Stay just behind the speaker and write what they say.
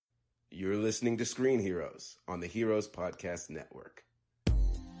You're listening to Screen Heroes on the Heroes Podcast Network.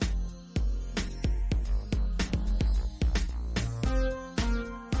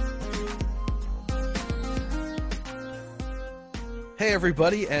 Hey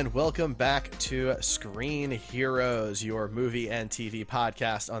everybody, and welcome back to Screen Heroes, your movie and TV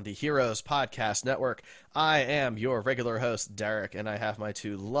podcast on the Heroes Podcast Network. I am your regular host, Derek, and I have my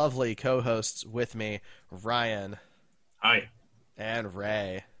two lovely co-hosts with me, Ryan. Hi. And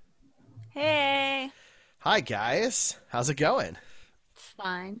Ray. Hey. Hi guys, how's it going? It's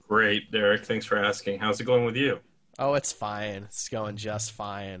fine. Great, Derek. Thanks for asking. How's it going with you? Oh, it's fine. It's going just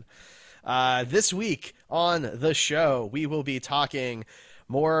fine. This week on the show, we will be talking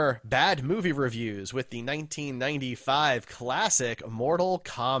more bad movie reviews with the 1995 classic Mortal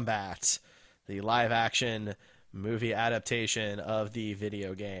Kombat, the live-action movie adaptation of the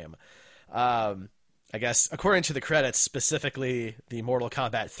video game. I guess, according to the credits, specifically the Mortal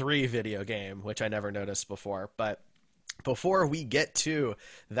Kombat 3 video game, which I never noticed before. But before we get to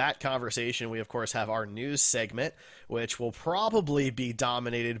that conversation, we, of course, have our news segment, which will probably be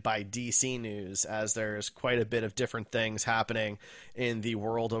dominated by DC news, as there's quite a bit of different things happening in the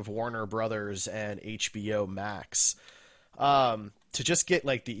world of Warner Brothers and HBO Max. To just get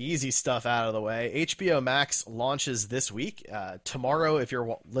like the easy stuff out of the way, HBO Max launches this week, tomorrow if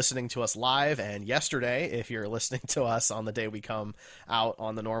you're listening to us live, and yesterday if you're listening to us on the day we come out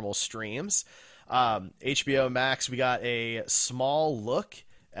on the normal streams. HBO Max, we got a small look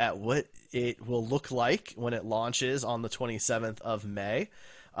at what it will look like when it launches on the 27th of May.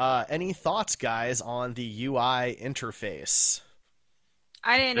 Any thoughts, guys, on the UI interface?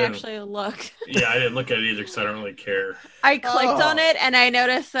 I didn't actually look. Yeah, I didn't look at it either because I don't really care. I clicked on it and I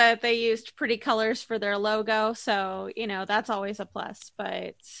noticed that they used pretty colors for their logo. So, that's always a plus,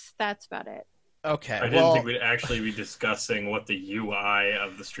 but that's about it. Okay. I didn't think we'd actually be discussing what the UI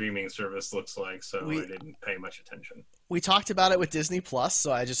of the streaming service looks like, so I didn't pay much attention. We talked about it with Disney Plus,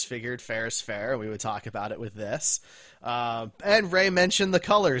 so I just figured fair is fair. We would talk about it with this. And Ray mentioned the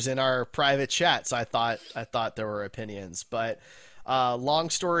colors in our private chat, so I thought there were opinions. But long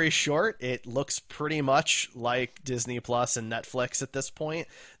story short, it looks pretty much like Disney Plus and Netflix at this point.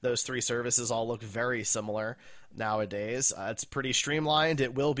 Those three services all look very similar nowadays. It's pretty streamlined.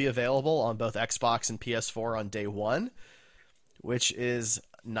 It will be available on both Xbox and PS4 on day one, which is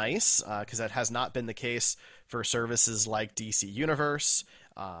nice because that has not been the case for services like DC Universe,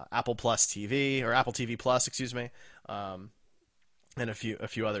 Apple Plus TV, or Apple TV Plus, excuse me, and a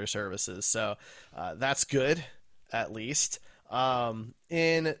few other services. So that's good, at least.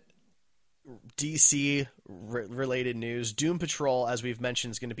 In DC related news, Doom Patrol, as we've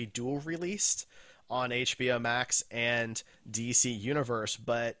mentioned, is going to be dual released on HBO Max and DC Universe,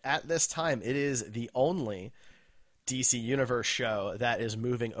 but at this time it is the only DC Universe show that is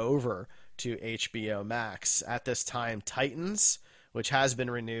moving over to HBO Max. At this time, Titans, which has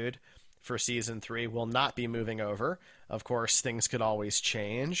been renewed for season 3, will not be moving over. Of course, things could always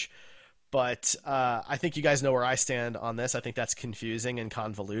change, but I think you guys know where I stand on this. I think that's confusing and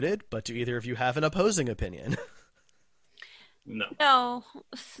convoluted, but do either of you have an opposing opinion? No,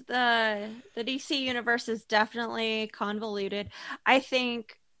 the DC universe is definitely convoluted. I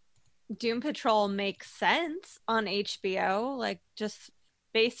think Doom Patrol makes sense on HBO, like just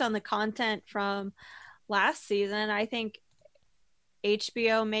based on the content from last season. I think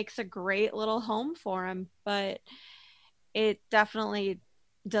HBO makes a great little home for him, but it definitely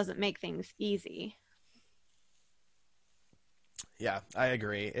doesn't make things easy. Yeah, I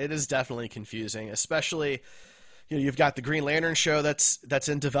agree. It is definitely confusing, especially you've got the Green Lantern show that's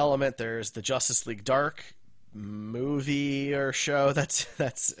in development. There's the Justice League Dark movie or show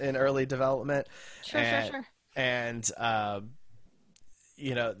that's in early development. Sure. And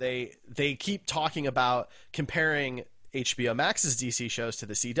they keep talking about comparing HBO Max's DC shows to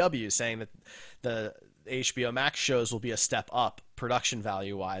the CW, saying that the HBO Max shows will be a step up production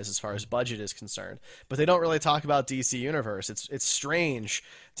value wise as far as budget is concerned, but they don't really talk about DC Universe. It's strange.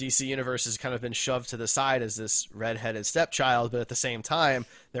 DC Universe has kind of been shoved to the side as this redheaded stepchild, but at the same time,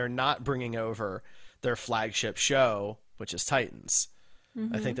 they're not bringing over their flagship show, which is Titans.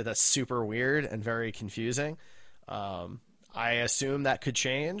 Mm-hmm. I think that's super weird and very confusing. I assume that could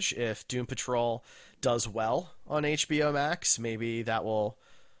change if Doom Patrol does well on HBO Max. Maybe that will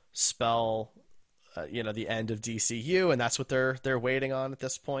spell the end of DCU, and that's what they're waiting on at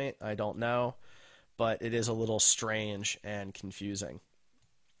this point. I don't know, but it is a little strange and confusing.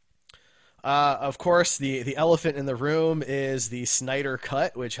 Of course, the elephant in the room is the Snyder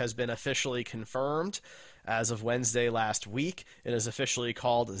Cut, which has been officially confirmed As of Wednesday last week, it is officially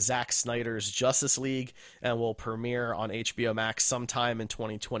called Zack Snyder's Justice League and will premiere on HBO Max sometime in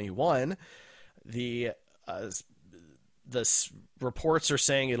 2021. The reports are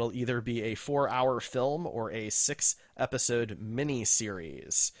saying it'll either be a 4-hour film or a 6-episode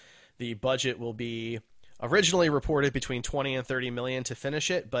miniseries. The budget will be originally reported between 20 and 30 million to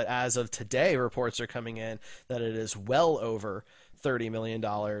finish it, but as of today, reports are coming in that it is well over $30 million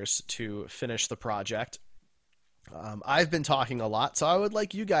to finish the project. I've been talking a lot, so I would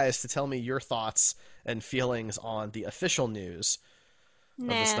like you guys to tell me your thoughts and feelings on the official news of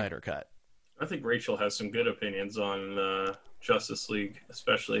the Snyder Cut. I think Rachel has some good opinions on Justice League,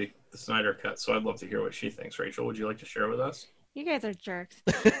 especially the Snyder Cut, so I'd love to hear what she thinks. Rachel, would you like to share with us? You guys are jerks.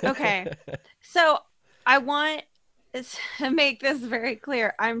 Okay. So I want to make this very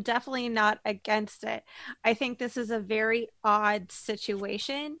clear. I'm definitely not against it. I think this is a very odd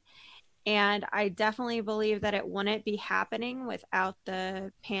situation, and I definitely believe that it wouldn't be happening without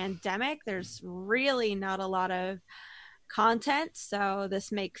the pandemic. There's really not a lot of content, so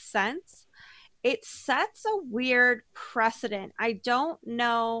this makes sense. It sets a weird precedent. I don't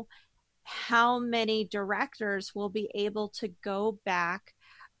know how many directors will be able to go back,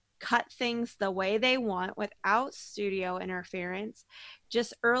 cut things the way they want without studio interference.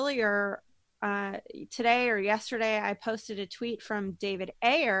 Just earlier today or yesterday, I posted a tweet from David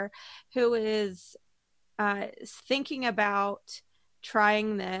Ayer, who is thinking about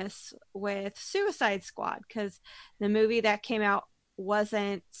trying this with Suicide Squad, because the movie that came out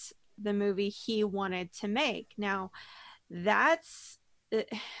wasn't the movie he wanted to make. Now,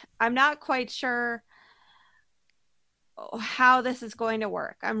 I'm not quite sure how this is going to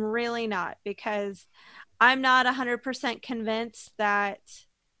work. I'm really not, because I'm not 100% convinced that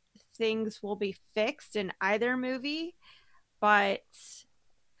things will be fixed in either movie, but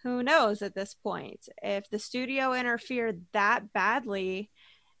who knows at this point. If the studio interfered that badly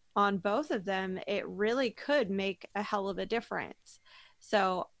on both of them, it really could make a hell of a difference.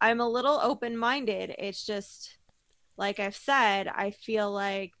 So I'm a little open-minded. It's just, like I've said, I feel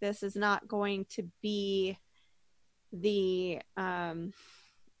like this is not going to be the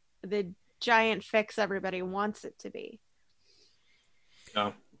giant fix everybody wants it to be.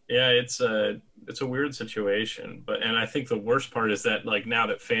 Yeah, it's a weird situation, and I think the worst part is that, like, now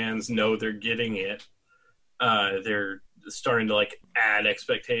that fans know they're getting it, they're starting to like add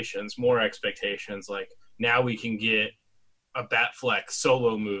expectations, more expectations. Like, now we can get a Batfleck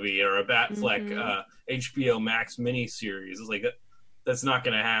solo movie or a Batfleck HBO Max miniseries. It's like that's not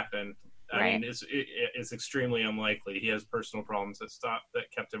going to happen. I mean, it's extremely unlikely. He has personal problems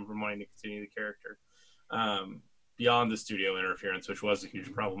that kept him from wanting to continue the character. Beyond the studio interference, which was a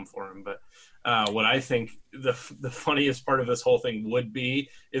huge problem for him. But what I think the funniest part of this whole thing would be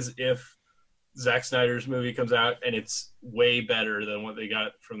is if Zack Snyder's movie comes out and it's way better than what they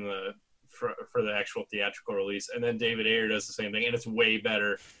got from for the actual theatrical release, and then David Ayer does the same thing and it's way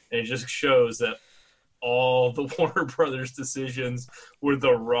better, and it just shows that all the Warner Brothers decisions were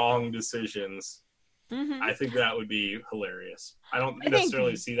the wrong decisions. I think that would be hilarious. I don't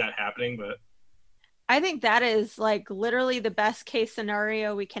necessarily see that happening, but I think that is like literally the best case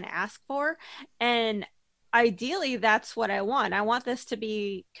scenario we can ask for. And ideally, that's what I want. I want this to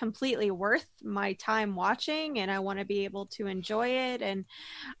be completely worth my time watching, and I want to be able to enjoy it. And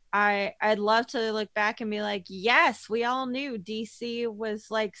I'd love to look back and be like, yes, we all knew DC was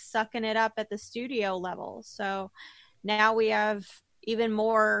like sucking it up at the studio level. So now we have even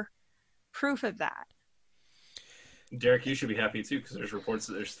more proof of that. Derek, you should be happy too, because there's reports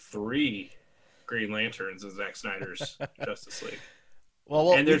that there's 3 Green Lanterns in Zack Snyder's Justice League.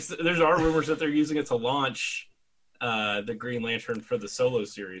 Well, and there's rumors that they're using it to launch the Green Lantern for the solo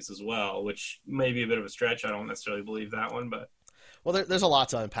series as well, which may be a bit of a stretch. I don't necessarily believe that one, but there's a lot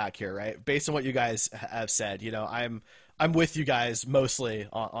to unpack here, right? Based on what you guys have said, I'm with you guys mostly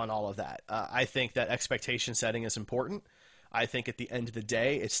on all of that. I think that expectation setting is important. I think at the end of the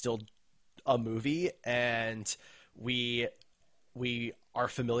day, it's still a movie, and we are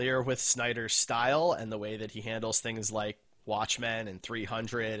familiar with Snyder's style and the way that he handles things like Watchmen and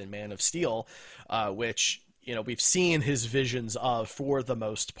 300 and Man of Steel, which, we've seen his visions of for the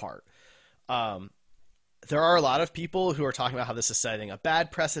most part. There are a lot of people who are talking about how this is setting a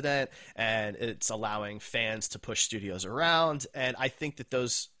bad precedent and it's allowing fans to push studios around. And I think that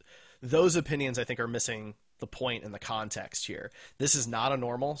those opinions, I think, are missing the point in the context here. This is not a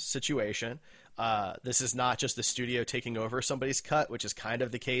normal situation. This is not just the studio taking over somebody's cut, which is kind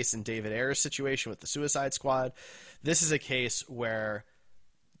of the case in David Ayer's situation with the Suicide Squad. This is a case where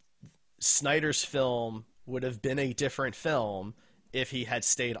Snyder's film would have been a different film if he had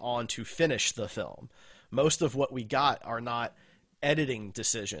stayed on to finish the film. Most of what we got are not editing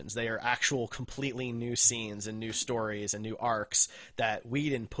decisions. They are actual completely new scenes and new stories and new arcs that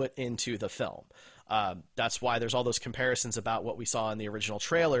Whedon put into the film. That's why there's all those comparisons about what we saw in the original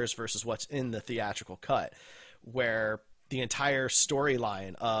trailers versus what's in the theatrical cut, where the entire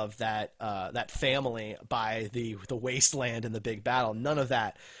storyline of that family by the wasteland and the big battle, none of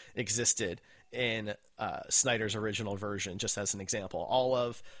that existed in Snyder's original version. Just as an example, all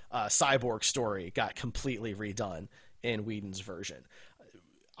of Cyborg's story got completely redone in Whedon's version.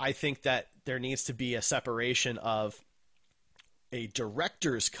 I think that there needs to be a separation of a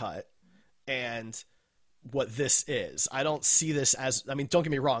director's cut and what this is. I don't see this as, I mean, don't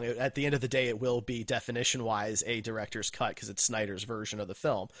get me wrong, at the end of the day, it will be definition-wise a director's cut because it's Snyder's version of the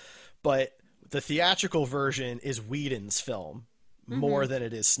film. But the theatrical version is Whedon's film more than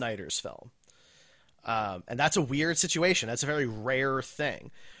it is Snyder's film. And that's a weird situation. That's a very rare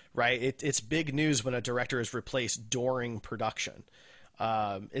thing, right? It's big news when a director is replaced during production.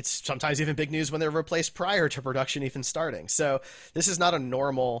 It's sometimes even big news when they're replaced prior to production even starting. So this is not a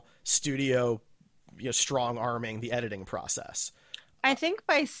normal studio, strong arming the editing process. I think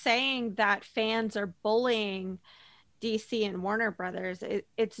by saying that fans are bullying DC and Warner Brothers,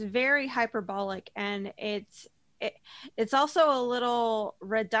 it's very hyperbolic, and it's also a little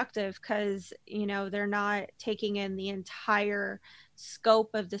reductive because they're not taking in the entire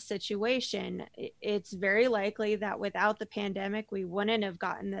scope of the situation. It's very likely that without the pandemic we wouldn't have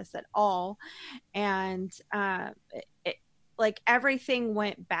gotten this at all, and everything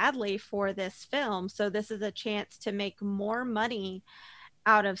went badly for this film, so this is a chance to make more money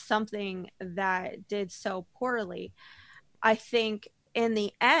out of something that did so poorly. I think in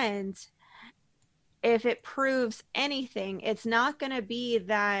the end, if it proves anything, it's not going to be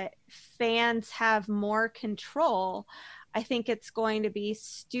that fans have more control. I think it's going to be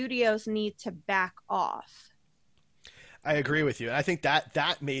studios need to back off. I agree with you. And I think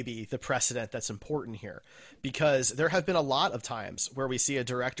that may be the precedent that's important here, because there have been a lot of times where we see a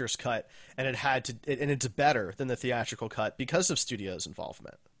director's cut and it's better than the theatrical cut because of studios'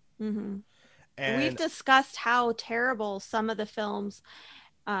 involvement. Mm-hmm. And we've discussed how terrible some of the films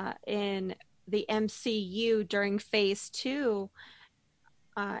in the MCU during phase 2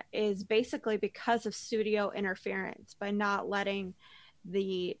 is basically because of studio interference by not letting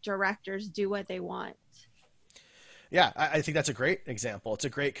the directors do what they want. Yeah, I think that's a great example. It's a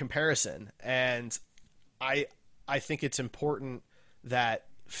great comparison. And I think it's important that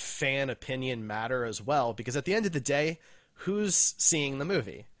fan opinion matter as well, because at the end of the day, who's seeing the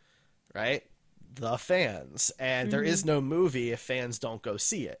movie, right? The fans. And there is no movie if fans don't go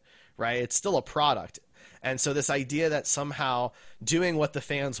see it, right? It's still a product. And so this idea that somehow doing what the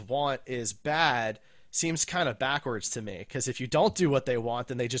fans want is bad seems kind of backwards to me, because if you don't do what they want,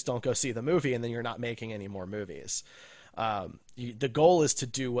 then they just don't go see the movie, and then you're not making any more movies. The goal is to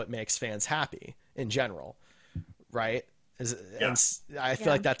do what makes fans happy in general, right? And I feel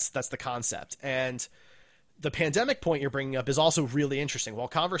like that's the concept. And the pandemic point you're bringing up is also really interesting. While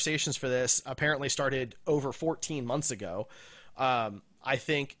conversations for this apparently started over 14 months ago, I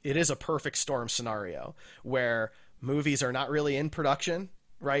think it is a perfect storm scenario where movies are not really in production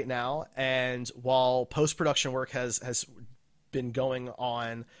right now, and while post-production work has been going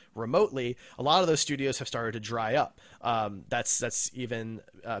on remotely, a lot of those studios have started to dry up. That's even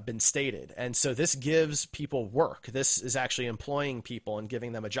been stated. And so this gives people work. This is actually employing people and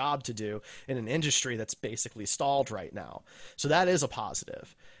giving them a job to do in an industry that's basically stalled right now. So that is a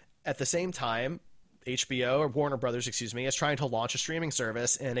positive. At the same time, HBO, or Warner Brothers, is trying to launch a streaming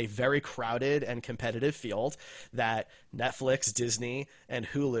service in a very crowded and competitive field that Netflix, Disney, and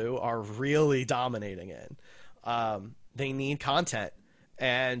Hulu are really dominating in. They need content.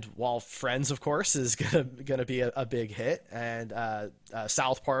 And while Friends, of course, is gonna be a big hit, and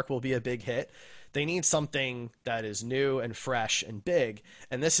South Park will be a big hit, they need something that is new and fresh and big.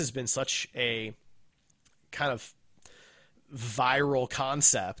 And this has been such a kind of viral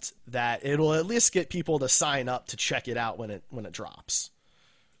concept that it'll at least get people to sign up to check it out when it drops,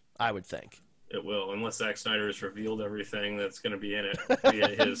 I would think. It will, unless Zack Snyder has revealed everything that's going to be in it via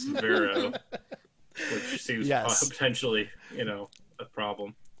his Vero, which seems potentially, a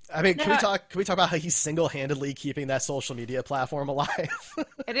problem. I mean, can we talk about how he's single-handedly keeping that social media platform alive?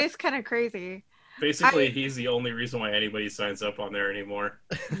 It is kind of crazy. Basically, he's the only reason why anybody signs up on there anymore.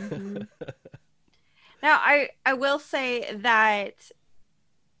 Mm-hmm. Now, I will say that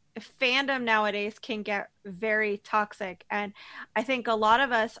fandom nowadays can get very toxic, and I think a lot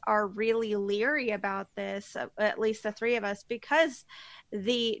of us are really leery about this, at least the three of us, because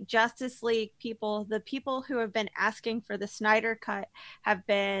the Justice League people, the people who have been asking for the Snyder Cut, have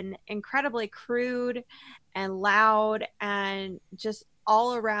been incredibly crude and loud and just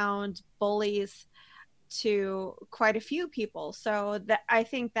all around bullies to quite a few people. So that, I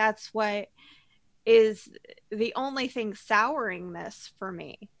think that's what is the only thing souring this for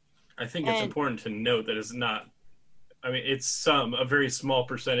me. I think it's important to note that it's not. I mean, it's a very small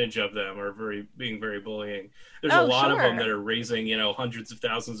percentage of them are being very bullying. There's a lot of them that are raising, hundreds of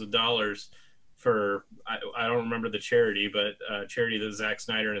thousands of dollars for. I don't remember the charity, but charity that Zack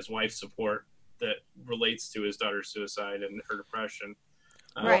Snyder and his wife support that relates to his daughter's suicide and her depression.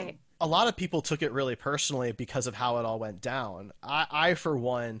 Right. A lot of people took it really personally because of how it all went down. I for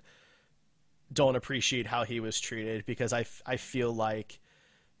one, don't appreciate how he was treated, because I feel like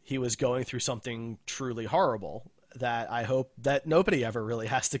he was going through something truly horrible that I hope that nobody ever really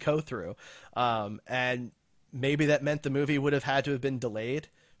has to go through. And maybe that meant the movie would have had to have been delayed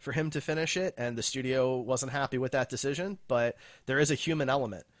for him to finish it, and the studio wasn't happy with that decision. But there is a human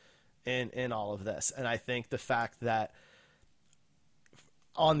element in all of this. And I think the fact that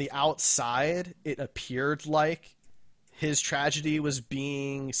on the outside, it appeared like his tragedy was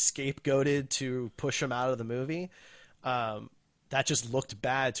being scapegoated to push him out of the movie. That just looked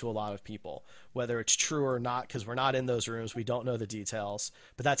bad to a lot of people, whether it's true or not, because we're not in those rooms. We don't know the details,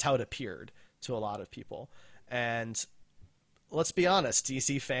 but that's how it appeared to a lot of people. And let's be honest,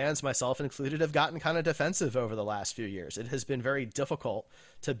 DC fans, myself included, have gotten kind of defensive over the last few years. It has been very difficult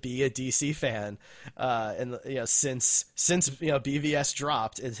to be a DC fan, since BVS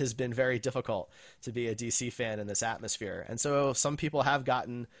dropped. It has been very difficult to be a DC fan in this atmosphere, and so some people have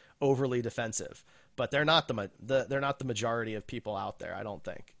gotten overly defensive. But they're not the majority of people out there, I don't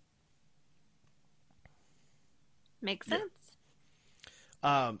think. Makes sense.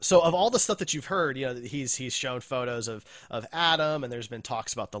 So of all the stuff that you've heard, he's shown photos of Adam, and there's been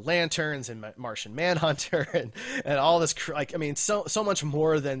talks about the Lanterns and Martian Manhunter and all this. So much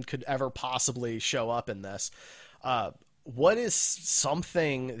more than could ever possibly show up in this. What is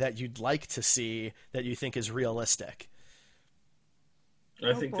something that you'd like to see that you think is realistic?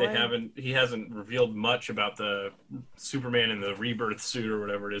 I think he hasn't revealed much about the Superman in the rebirth suit or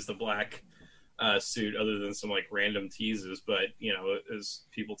whatever it is, the black suit, other than some random teases. But, as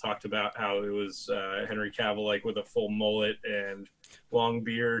people talked about how it was Henry Cavill with a full mullet and long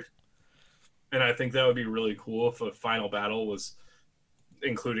beard. And I think that would be really cool if a final battle was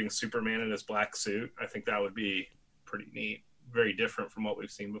including Superman in his black suit. I think that would be pretty neat. Very different from what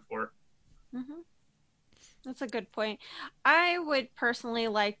we've seen before. Mm-hmm. That's a good point. I would personally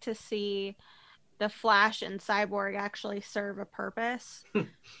like to see the Flash and Cyborg actually serve a purpose.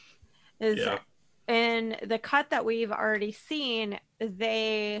 In the cut that we've already seen,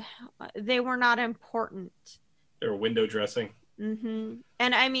 they were not important. They were window dressing. Mm-hmm.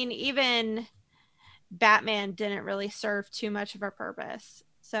 And I mean, even Batman didn't really serve too much of a purpose.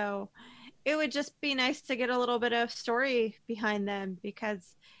 So it would just be nice to get a little bit of story behind them,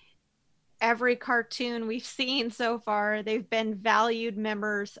 because every cartoon we've seen so far, they've been valued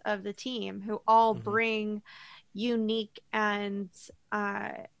members of the team who all bring unique and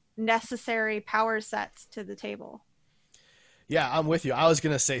necessary power sets to the table. Yeah, I'm with you. I was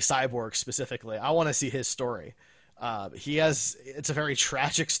going to say Cyborg specifically. I want to see his story. It's a very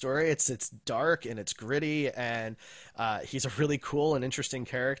tragic story. It's dark and it's gritty, and he's a really cool and interesting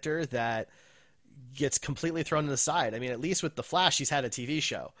character that gets completely thrown to the side. I mean, at least with The Flash, he's had a TV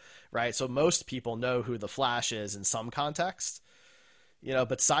show, right? So most people know who The Flash is in some context,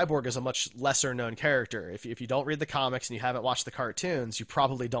 but Cyborg is a much lesser known character. If you don't read the comics and you haven't watched the cartoons, you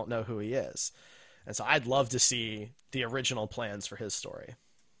probably don't know who he is. And so I'd love to see the original plans for his story.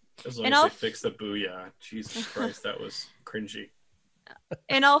 As long as they fix the booyah. Jesus Christ, that was cringy.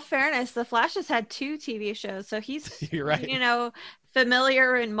 In all fairness, The Flash has had 2 TV shows, so he's You're right.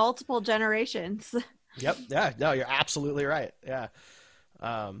 Familiar in multiple generations. Yep. Yeah. No, you're absolutely right. Yeah.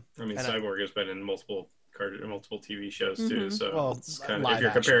 Cyborg has been in multiple TV shows too. So well, it's kind of, if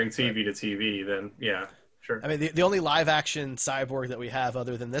you're comparing TV to TV, then yeah, sure. I mean, the only live action Cyborg that we have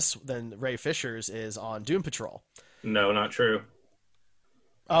other than Ray Fisher's is on Doom Patrol. No, not true.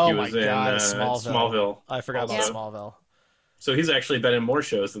 Oh my God, Smallville. I forgot about Smallville. So he's actually been in more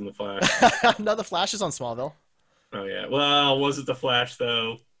shows than The Flash. No, The Flash is on Smallville. Oh yeah. Well, was it The Flash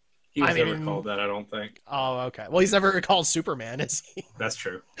though? He was never called that, I don't think. Oh, okay. Well, he's never called Superman, is he? That's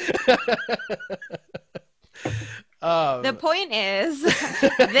true. The point is,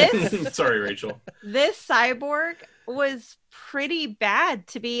 this Sorry, Rachel. this cyborg was pretty bad,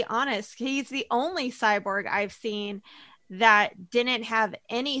 to be honest. He's the only cyborg I've seen that didn't have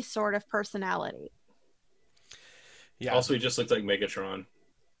any sort of personality. Yeah. Also, he just looked like Megatron.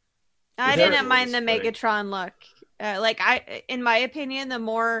 I There didn't it mind is, the funny. Megatron look. In my opinion, the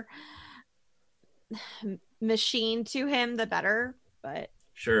more machine to him, the better. But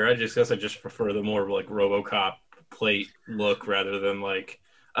Sure, I guess I just prefer the more like RoboCop plate look rather than like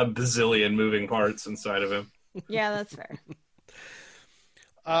a bazillion moving parts inside of him. yeah, that's fair.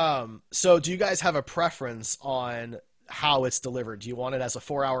 So do you guys have a preference on how it's delivered? Do you want it as a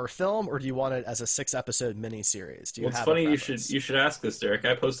 4-hour film, or do you want it as a 6-episode miniseries? Do you Well, it's have funny a you preference? should ask this, Derek.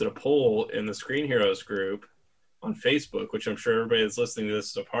 I posted a poll in the Screen Heroes group on Facebook, which I'm sure everybody that's listening to this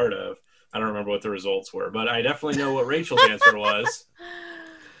is a part of. I don't remember what the results were, but I definitely know what Rachel's answer was.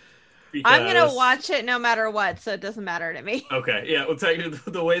 I'm gonna because- watch it no matter what, so it doesn't matter to me. Okay, yeah. Well,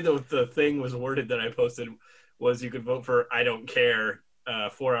 technically, the way the thing was worded that I posted was you could vote for I don't care,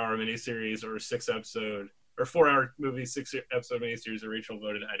 4-hour miniseries or 6-episode or 4-hour movie, 6-episode miniseries, and Rachel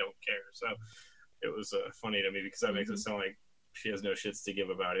voted I don't care. So it was funny to me because that makes it sound like she has no shits to give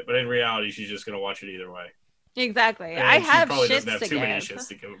about it, but in reality, she's just gonna watch it either way. Exactly. And I she have probably shits doesn't have to too many give. shits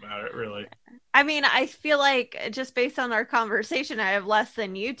to give about it, really. I mean, I feel like just based on our conversation, I have less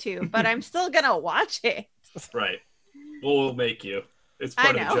than you two, but I'm still gonna watch it. Right. Well, we'll make you. It's I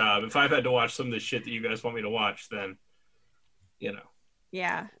part of the know. job. If I've had to watch some of the shit that you guys want me to watch, then you know.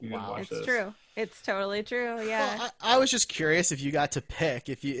 Yeah, You can Wow. watch it's those. true. It's totally true. Yeah. Well, I was just curious if you got to pick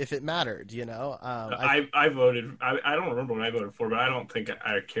if it mattered, you know. I voted. I don't remember what I voted for, but I don't think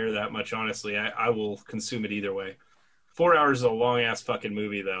I care that much. Honestly, I will consume it either way. 4 hours is a long ass fucking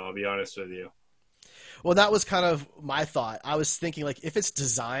movie, though. I'll be honest with you. Well, that was kind of my thought. I was thinking, like, if it's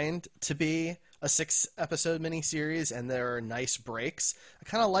designed to be a 6-episode miniseries and there are nice breaks, I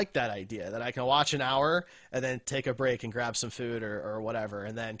kind of like that idea that I can watch an hour and then take a break and grab some food or whatever,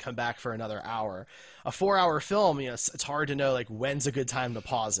 and then come back for another hour. A 4-hour film, you know, it's hard to know, like, when's a good time to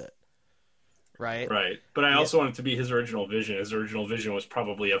pause it, right? Right, but I also want it to be his original vision. His original vision was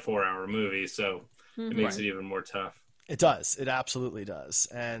probably a 4-hour movie, so it makes it even more tough. It does. It absolutely does.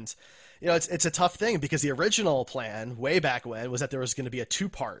 And, you know, it's a tough thing because the original plan way back when was that there was going to be a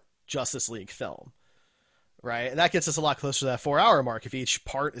 2-part Justice League film, right? And that gets us a lot closer to that 4-hour mark. If each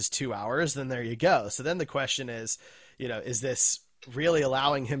part is 2 hours, then there you go. So then the question is, you know, is this really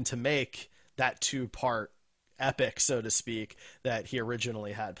allowing him to make that 2-part epic, so to speak, that he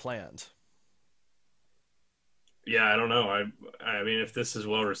originally had planned? Yeah, I don't know. I mean, if this is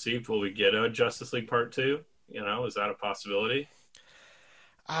well received, will we get a Justice League Part 2? You know, is that a possibility?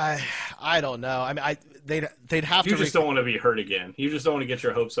 I don't know. I mean, they'd have You to. just don't want to be hurt again. You just don't want to get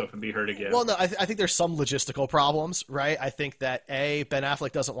your hopes up and be hurt again. Well, no, I think there's some logistical problems, right? I think that Ben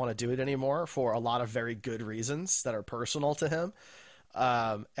Affleck doesn't want to do it anymore for a lot of very good reasons that are personal to him,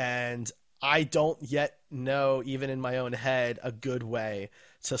 and I don't yet know, even in my own head, a good way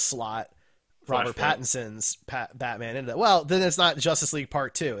to slot Robert Flashpoint. Pattinson's Batman into that. Well, then it's not Justice League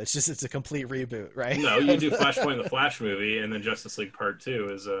Part 2. It's a complete reboot, right? No, you do Flashpoint the Flash movie, and then Justice League Part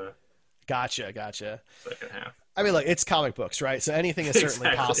 2 is Gotcha. second half. I mean, look, it's comic books, right? So anything is certainly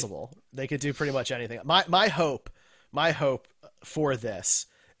Exactly. possible. They could do pretty much anything. My hope for this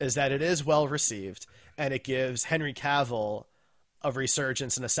is that it is well received and it gives Henry Cavill a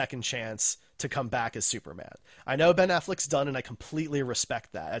resurgence and a second chance to come back as Superman. I know Ben Affleck's done, and I completely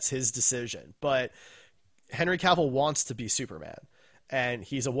respect that. That's his decision. But Henry Cavill wants to be Superman, and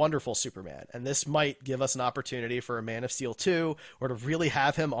he's a wonderful Superman. And this might give us an opportunity for a Man of Steel 2, or to really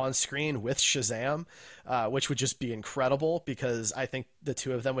have him on screen with Shazam, which would just be incredible because I think the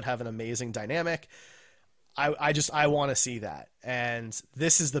two of them would have an amazing dynamic. I want to see that. And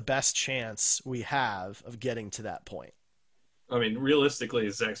this is the best chance we have of getting to that point. I mean, realistically,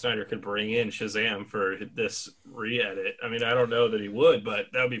 Zack Snyder could bring in Shazam for this re-edit. I mean, I don't know that he would, but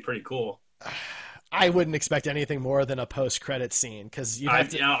that would be pretty cool. I wouldn't expect anything more than a post-credit scene because you'd have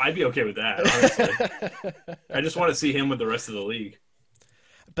to. I'd be okay with that, honestly. I just want to see him with the rest of the league.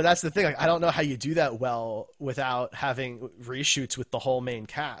 But that's the thing. Like, I don't know how you do that well without having reshoots with the whole main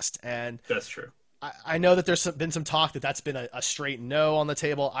cast. And That's true. I know that there's been some talk that's been a straight no on the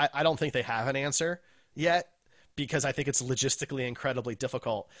table. I don't think they have an answer yet, because I think it's logistically incredibly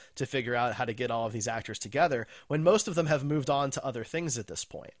difficult to figure out how to get all of these actors together when most of them have moved on to other things at this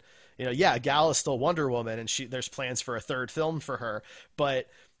point. You know, yeah, Gal is still Wonder Woman, and there's plans for a third film for her, but,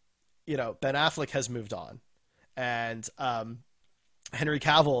 you know, Ben Affleck has moved on, and Henry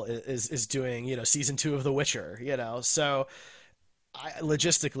Cavill is doing, you know, season 2 of The Witcher, you know, so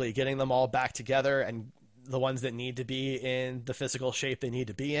logistically getting them all back together and the ones that need to be in the physical shape they need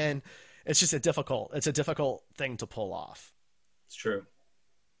to be in. It's just a difficult thing to pull off. It's true.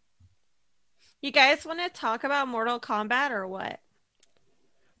 You guys want to talk about Mortal Kombat or what?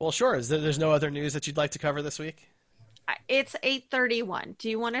 Well, sure. There's no other news that you'd like to cover this week? It's 8:31. Do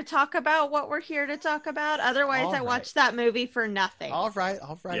you want to talk about what we're here to talk about? Otherwise, All I right. watched that movie for nothing. All right.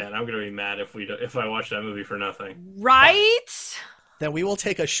 Yeah, and I'm gonna be mad if I watch that movie for nothing. Right? Then we will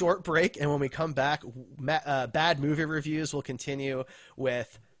take a short break, and when we come back, Bad Movie Reviews will continue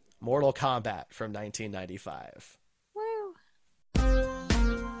with Mortal Kombat from 1995. Woo.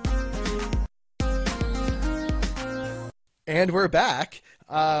 And we're back.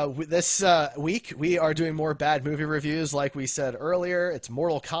 This week, we are doing more Bad Movie Reviews. Like we said earlier, it's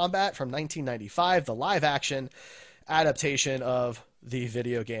Mortal Kombat from 1995, the live-action adaptation of the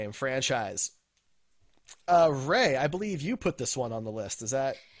video game franchise. Ray, I believe you put this one on the list. Is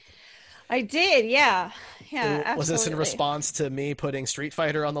that... I did, yeah. Yeah, Was this in absolutely. response to me putting Street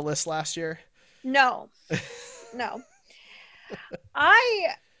Fighter on the list last year? No. No.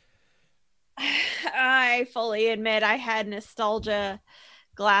 I fully admit I had nostalgia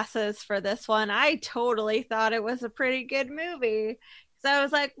glasses for this one. I totally thought it was a pretty good movie. So I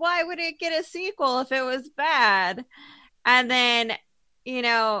was like, why would it get a sequel if it was bad? And then,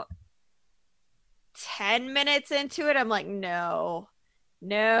 10 minutes into it, I'm like, no,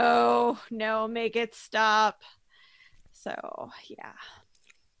 make it stop. So, yeah.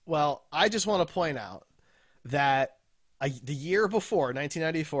 Well, I just want to point out that the year before,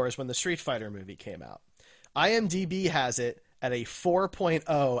 1994, is when the Street Fighter movie came out. IMDb has it at a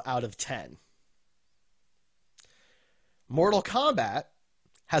 4.0 out of 10. Mortal Kombat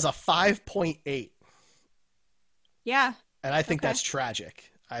has a 5.8. Yeah. And I think Okay. that's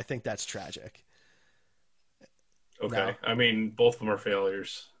tragic. Okay. No. I mean, both of them are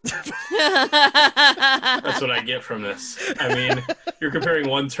failures. That's what I get from this. I mean, you're comparing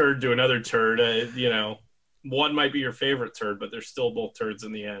one turd to another turd. One might be your favorite turd, but they're still both turds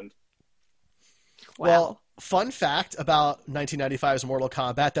in the end. Wow. Well, fun fact about 1995's Mortal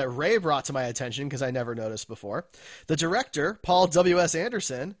Kombat that Ray brought to my attention because I never noticed before. The director, Paul W.S.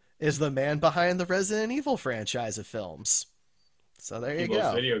 Anderson, is the man behind the Resident Evil franchise of films. So there you He loves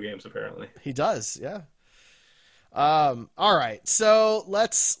go. video games, apparently. He does, yeah. All right, so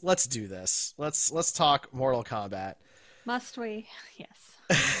let's do this. Let's talk Mortal Kombat. Must we? Yes.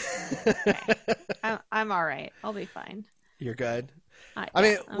 I'm all right. I'll be fine. You're good.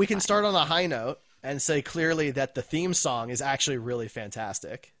 I'm We can fine. start on a high note and say clearly that the theme song is actually really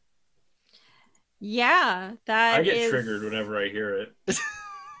fantastic. Yeah, that I get is- triggered whenever I hear it.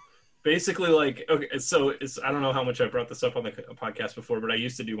 Basically, okay, so I don't know how much I brought this up on the podcast before, but I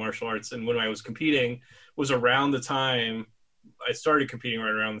used to do martial arts, and when I was competing was around the time I started competing, right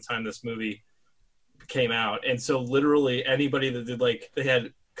around the time this movie came out. And so literally anybody that did, they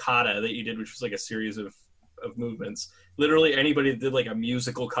had kata that you did, which was like a series of movements. Literally anybody that did like a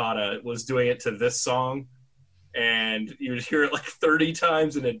musical kata was doing it to this song, and you would hear it like 30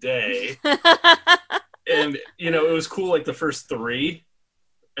 times in a day. And it was cool like the first 3,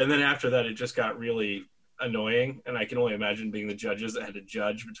 and then after that it just got really annoying, and I can only imagine being the judges that had to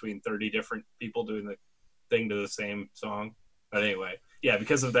judge between 30 different people doing the thing to the same song. But anyway, yeah,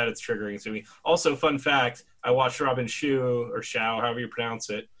 because of that it's triggering to me. Also, fun fact, I watched Robin Shou, or Shao, however you pronounce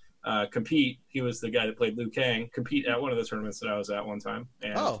it, compete. He was the guy that played Liu Kang, compete at one of the tournaments that I was at one time.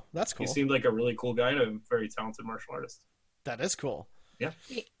 And Oh, that's cool. he seemed like a really cool guy and a very talented martial artist. That is cool.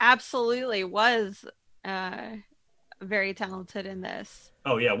 He absolutely was very talented in this.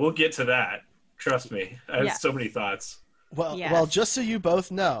 Oh yeah, we'll get to that. Trust me. I have Yeah. so many thoughts. Well, Yes. well, just so you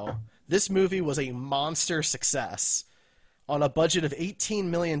both know, this movie was a monster success. On a budget of $18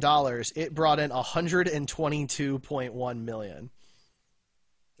 million, it brought in $122.1 million.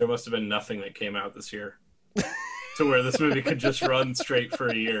 There must have been nothing that came out this year to where this movie could just run straight for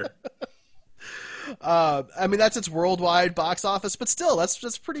a year. That's its worldwide box office, but still,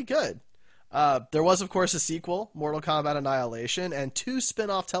 that's pretty good. There was, of course, a sequel, Mortal Kombat Annihilation, and 2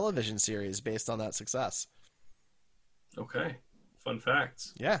 spin-off television series based on that success. Okay. Fun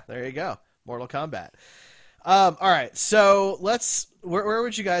facts. Yeah, there you go. Mortal Kombat. All right, so where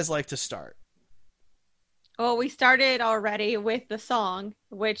would you guys like to start? Well, we started already with the song,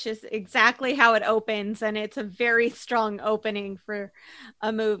 which is exactly how it opens, and it's a very strong opening for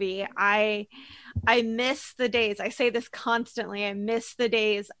a movie. I miss the days. I say this constantly. I miss the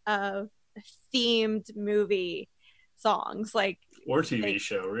days of themed movie songs. Or TV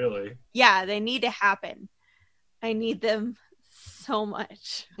show, really. Yeah, they need to happen. I need them so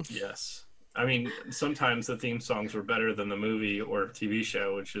much. Yes. I mean, sometimes the theme songs were better than the movie or TV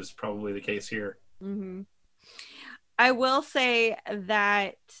show, which is probably the case here. Mm-hmm. I will say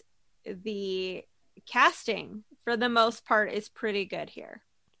that the casting, for the most part, is pretty good here.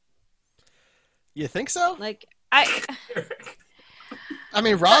 You think so? Like, I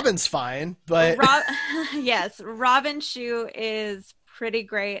mean, Robin's fine, but yes, Robin Shou is pretty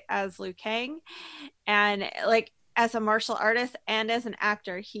great as Liu Kang, and like as a martial artist and as an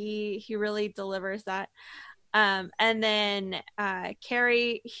actor, he really delivers that. And then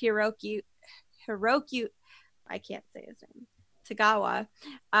Cary Hiroki, I can't say his name, Tagawa,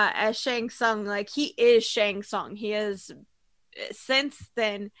 as Shang Tsung. Like, he is Shang Tsung. He is, since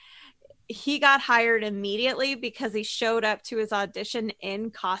then, he got hired immediately because he showed up to his audition in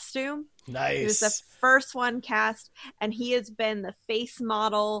costume. Nice. He was the first one cast, and he has been the face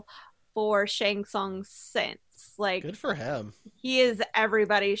model for Shang Tsung since. Like, good for him. He is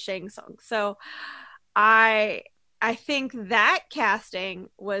everybody's Shang Tsung. So I think that casting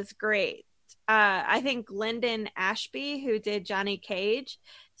was great. I think Lyndon Ashby, who did Johnny Cage,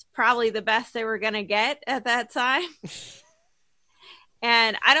 is probably the best they were going to get at that time.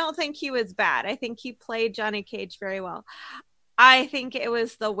 And I don't think he was bad. I think he played Johnny Cage very well. I think it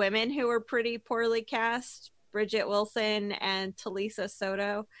was the women who were pretty poorly cast. Bridget Wilson and Talisa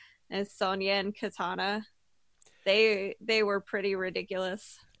Soto as Sonya and Katana. They were pretty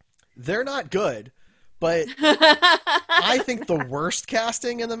ridiculous. They're not good, but I think the worst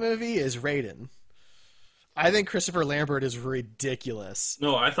casting in the movie is Raiden. I think Christopher Lambert is ridiculous.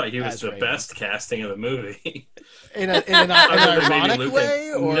 No, I thought he was the Raiden. Best casting of the movie. In an ironic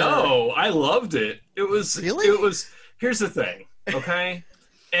way? Or... No, I loved it. It was really. It was. Here's the thing, okay?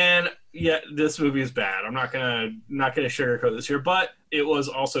 And yeah, this movie is bad. I'm not gonna sugarcoat this here, but it was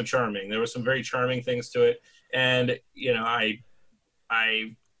also charming. There were some very charming things to it, and you know,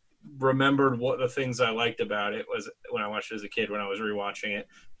 I remembered what the things I liked about it was when I watched it as a kid when I was rewatching it,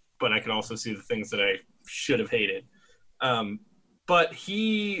 but I could also see the things that I should have hated. But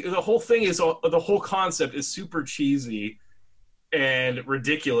the whole concept is super cheesy and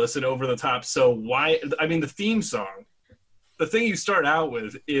ridiculous and over the top. So why? I mean, the theme song, the thing you start out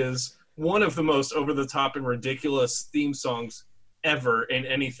with, is one of the most over the top and ridiculous theme songs ever in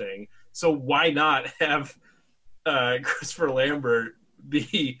anything. So why not have Christopher Lambert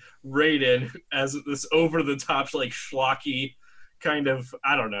be Raiden as this over the top, like, schlocky kind of,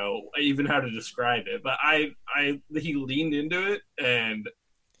 I don't know even how to describe it, but he leaned into it, and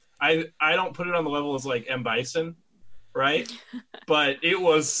I don't put it on the level as like M. Bison, right? But it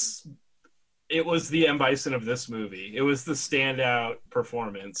was the M. Bison of this movie. It was the standout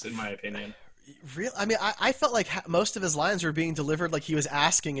performance, in my opinion. Real, I mean, I felt like most of his lines were being delivered like he was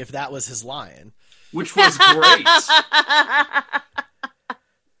asking if that was his line, which was great.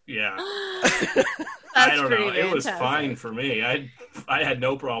 Yeah. I don't know. It was fine for me. I had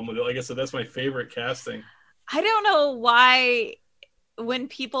no problem with it. Like I said, that's my favorite casting. I don't know why when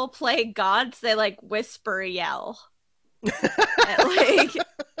people play gods, they like whisper yell.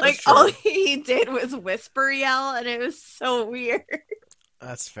 like all he did was whisper yell, and it was so weird.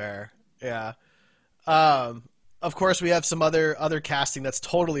 That's fair. Yeah. Of course, we have some other casting that's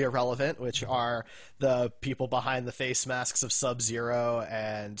totally irrelevant, which are the people behind the face masks of Sub-Zero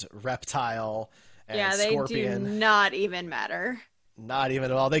and Reptile and Scorpion. They do not even matter. Not even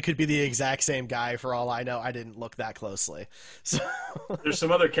at all. They could be the exact same guy for all I know. I didn't look that closely. So there's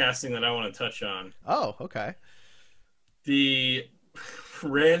some other casting that I want to touch on. Oh, okay. The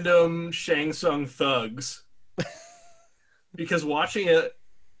random Shang Tsung thugs. Because watching it,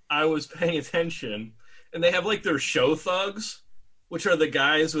 I was paying attention, and they have like their show thugs, which are the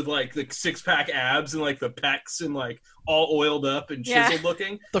guys with like the 6-pack abs and like the pecs and like all oiled up and chiseled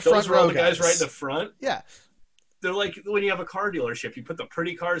looking. The front row guys right in the front. Yeah. They're like when you have a car dealership, you put the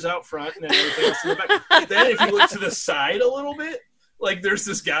pretty cars out front and then everything else in the back. Then if you look to the side a little bit, like there's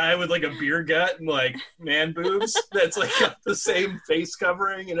this guy with like a beer gut and like man boobs that's like got the same face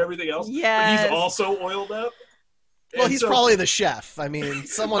covering and everything else. Yeah. But he's also oiled up. Well, he's probably the chef. I mean,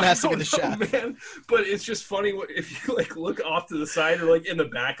 someone has to be the chef. Man. But it's just funny if you like look off to the side or like in the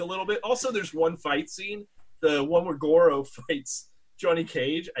back a little bit. Also, there's one fight scene, the one where Goro fights Johnny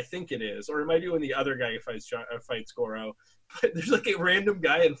Cage, I think it is, or am I doing the other guy who fights Goro? But there's like a random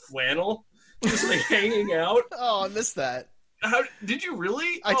guy in flannel just like hanging out. Oh, I missed that. How did you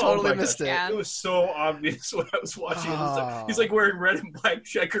really? I totally missed it. Yeah. It was so obvious when I was watching it. He's like wearing red and black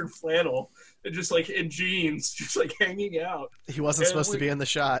checkered flannel and just like in jeans, just like hanging out. He wasn't supposed to be in the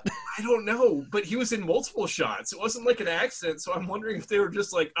shot. I don't know, but he was in multiple shots. It wasn't like an accident, so I'm wondering if they were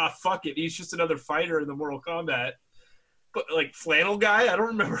just like, fuck it, he's just another fighter in the Mortal Kombat. but like flannel guy. I don't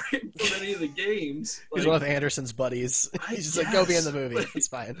remember him from any of the games. He's Like, one of Anderson's buddies. He's just like, go be in the movie. It's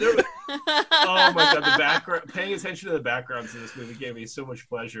fine. Oh my god, the background. Paying attention to the backgrounds in this movie gave me so much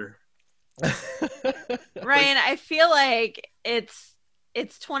pleasure. Ryan, I feel like it's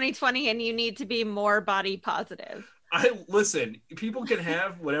 2020 and you need to be more body positive. Listen, people can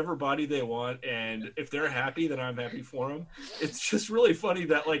have whatever body they want, and if they're happy, then I'm happy for them. It's just really funny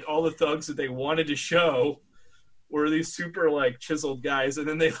that like all the thugs that they wanted to show were these super like chiseled guys, and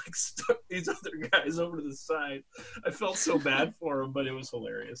then they like stuck these other guys over to the side. I felt so bad for them, but it was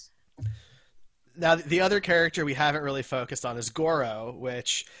hilarious. Now, the other character we haven't really focused on is Goro,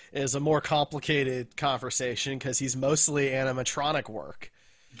 which is a more complicated conversation because he's mostly animatronic work.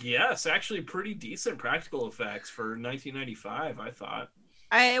 Yes, actually pretty decent practical effects for 1995, I thought.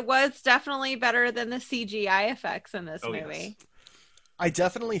 It was definitely better than the CGI effects in this movie. Yes. I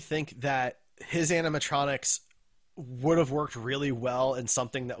definitely think that his animatronics would have worked really well in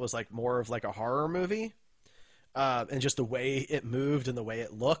something that was like more of like a horror movie, and just the way it moved and the way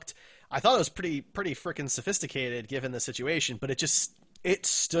it looked. I thought it was pretty freaking sophisticated given the situation, but it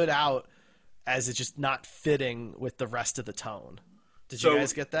stood out as it just not fitting with the rest of the tone. Did you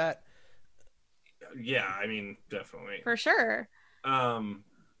guys get that? Yeah, I mean, definitely. For sure.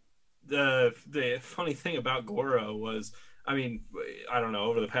 The funny thing about Goro was, I mean, I don't know,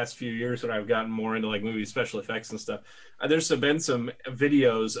 over the past few years when I've gotten more into like movie special effects and stuff, there's been some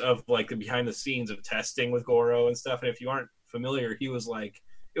videos of like the behind the scenes of testing with Goro and stuff. And if you aren't familiar, he was like,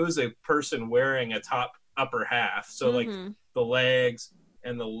 it was a person wearing a upper half. So like the legs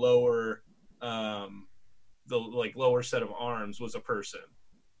and the lower, the like lower set of arms was a person,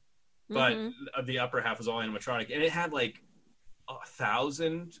 but the upper half was all animatronic, and it had like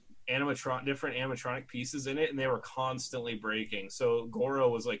 1,000 different animatronic pieces in it, and they were constantly breaking. So Goro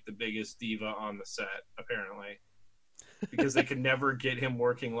was like the biggest diva on the set, apparently, because they could never get him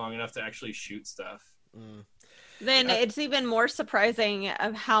working long enough to actually shoot stuff. Then it's even more surprising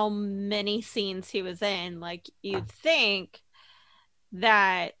of how many scenes he was in. Like, you'd think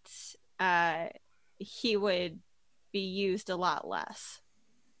that he would be used a lot less.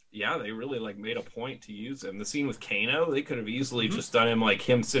 Yeah, they really like made a point to use him. The scene with Kano, they could have easily just done him like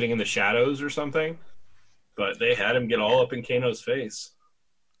him sitting in the shadows or something, but they had him get all up in Kano's face.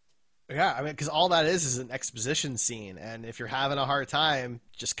 Yeah, I mean, because all that is an exposition scene, and if you're having a hard time,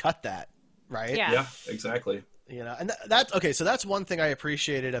 just cut that, right? Yeah, exactly. You know, and that's okay. So that's one thing I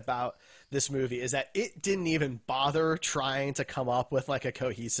appreciated about this movie is that it didn't even bother trying to come up with like a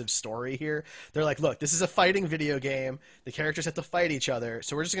cohesive story here. They're like, look, this is a fighting video game. The characters have to fight each other,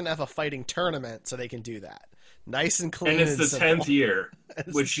 so we're just gonna have a fighting tournament so they can do that. Nice and clean. And it's the simple. 10th year,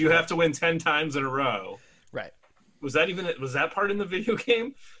 which you have to win 10 times in a row. Right. Was that part in the video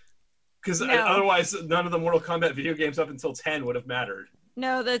game? Because No. otherwise, none of the Mortal Kombat video games up until 10 would have mattered.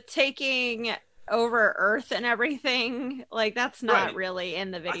 No, the taking over Earth and everything, like, that's not Right. really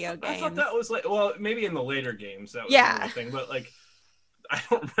in the video I game. thought that was like, well, maybe in the later games that was Yeah. the thing, but like, I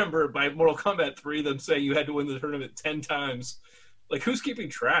don't remember by Mortal Kombat 3 them saying you had to win the tournament 10 times. Like, who's keeping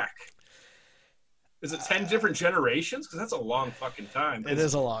track? Is it 10 different generations? Because that's a long fucking time. It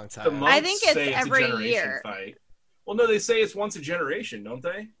is a long The time. monks I think it's say every a generation year. fight. Well, no, they say it's once a generation, don't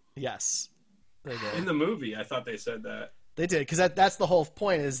they? Yes, they did. In the movie, I thought they said that. They did, because that's the whole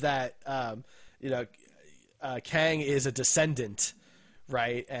point is that Kang is a descendant,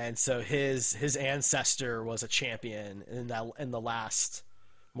 right? And so his ancestor was a champion in the last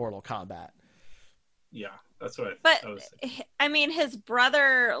Mortal Kombat. Yeah, that's what But I was thinking. I mean, his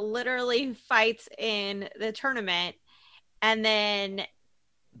brother literally fights in the tournament, and then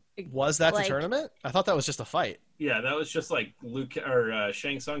Was that Like- the tournament? I thought that was just a fight. Yeah, that was just like Luke or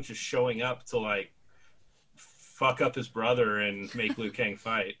Shang Tsung just showing up to like fuck up his brother and make Liu Kang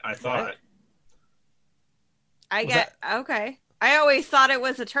fight. I thought. Right. I Was get okay. I always thought it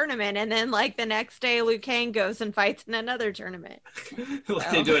was a tournament, and then like the next day, Liu Kang goes and fights in another tournament.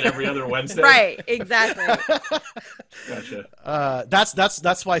 Like they do it every other Wednesday. Right? Exactly. Gotcha.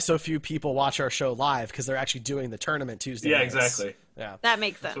 That's why so few people watch our show live, because they're actually doing the tournament Tuesday Yeah, nights. exactly. Yeah. That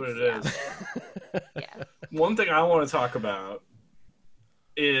makes sense. That's what it yeah. is. Yeah. One thing I want to talk about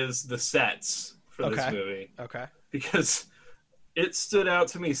is the sets for this Okay. movie, Okay. because it stood out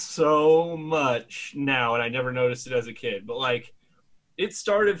to me so much now, and I never noticed it as a kid. But like, it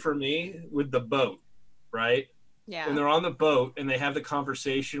started for me with the boat, right? Yeah. When they're on the boat and they have the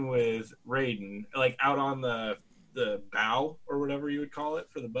conversation with Raiden, like out on the bow or whatever you would call it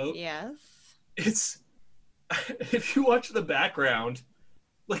for the boat. Yes. It's if you watch the background,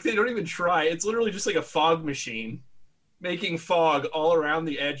 like they don't even try. It's literally just like a fog machine making fog all around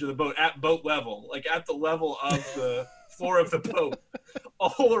the edge of the boat at boat level, like at the level of floor of the boat,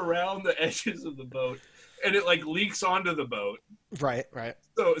 all around the edges of the boat, and it like leaks onto the boat. Right.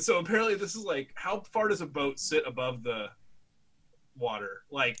 So apparently this is like, how far does a boat sit above the water?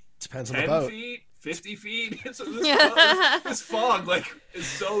 Like Depends on the 10 boat. feet, 50 feet. So Yeah. this fog like is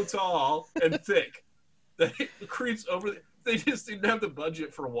so tall and thick that it creeps over. They just didn't have the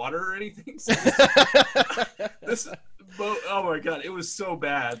budget for water or anything. So this boat, oh my god, it was so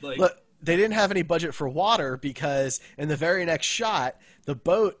bad. Like, Look, they didn't have any budget for water because in the very next shot, the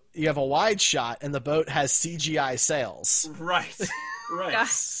boat, you have a wide shot, and the boat has CGI sails. right.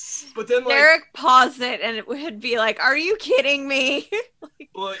 Gosh. But then, like, Derek paused it, and it would be like, "Are you kidding me?"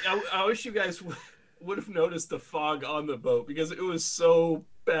 well, I wish you guys would have noticed the fog on the boat because it was so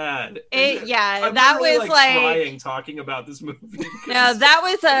bad. Yeah, I'm that literally, was like crying talking about this movie. no, that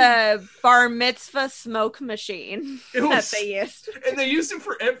was a bar mitzvah smoke machine It that was- they used. And they used it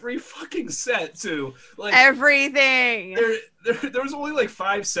for every fucking set too. Like Everything. there was only like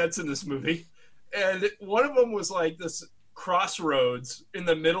 5 sets in this movie, and one of them was like this crossroads in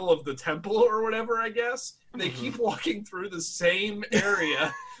the middle of the temple or whatever, I guess. And they keep walking through the same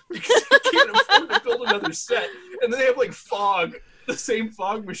area because they can't afford to build another set. And then they have like fog, the same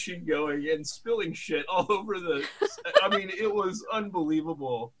fog machine going and spilling shit all over the set. I mean, it was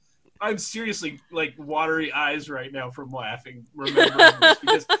unbelievable. I'm seriously like watery eyes right now from laughing, remembering this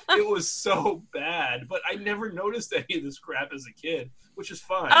because it was so bad. But I never noticed any of this crap as a kid, which is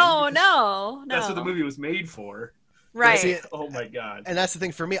fine. Oh because no. that's what the movie was made for. Right. See, Oh my god! and that's the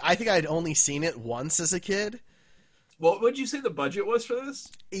thing for me. I think I'd only seen it once as a kid. What would you say the budget was for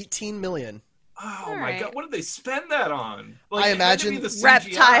this? 18 million. Oh All my right. god! What did they spend that on? I it had to be imagine- the CGI.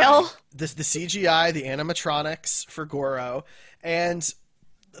 Reptile. The CGI, the animatronics for Goro, and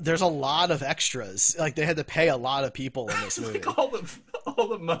there's a lot of extras. Like they had to pay a lot of people in this movie. Like all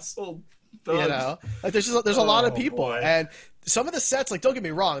the muscle thugs. You know, like there's a lot of Oh, people, boy. and some of the sets, like don't get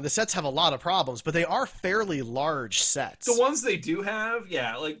me wrong, the sets have a lot of problems, but they are fairly large sets. The ones they do have,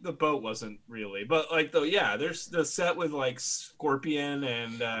 yeah, like the boat wasn't really, but like there's the set with like Scorpion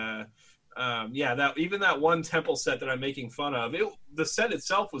and that one temple set that I'm making fun of. The set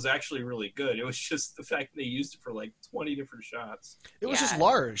itself was actually really good. It was just the fact that they used it for like 20 different shots. It was just Yeah.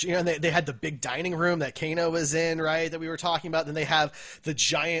 large, you know. And they had the big dining room that Kano was in, right? That we were talking about. Then they have the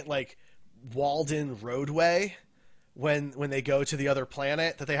giant like walled-in roadway when they go to the other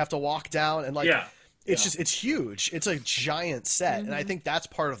planet that they have to walk down, and like Yeah. it's huge. It's a giant set, and I think that's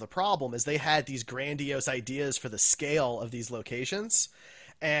part of the problem is they had these grandiose ideas for the scale of these locations,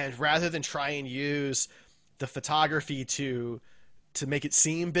 and rather than try and use the photography to make it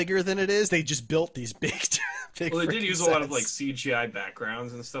seem bigger than it is, they just built these big. Well, they did freaking use a lot of like sets. CGI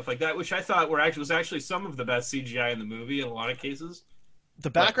backgrounds and stuff like that, which I thought was actually some of the best CGI in the movie in a lot of cases. The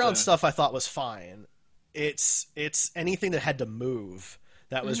background But, stuff I thought was fine. It's anything that had to move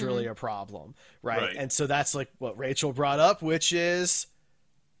that was really a problem, right? Right. And so that's like what Rachel brought up, which is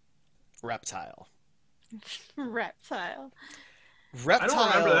Reptile. Reptile. Reptile. I don't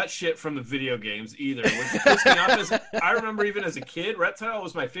remember that shit from the video games either. Which pissed me off I remember even as a kid, Reptile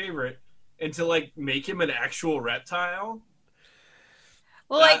was my favorite, and to like make him an actual reptile,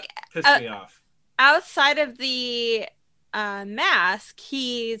 Well, that like pissed me off. outside of the mask,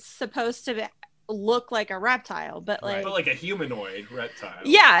 he's supposed to look like a reptile, but like, But like a humanoid reptile.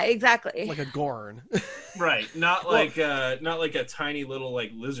 yeah, exactly. like a Gorn. Right. Not like a tiny little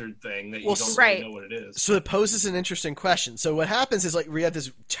like lizard thing that you Well, don't right. really know what it is. So it poses an interesting question. So what happens is like we have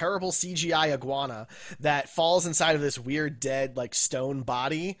this terrible CGI iguana that falls inside of this weird dead like stone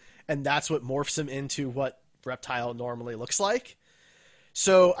body, and that's what morphs him into what Reptile normally looks like.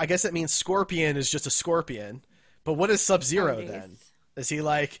 So I guess that means Scorpion is just a scorpion. But what is Sub-Zero Oh, geez. then? Is he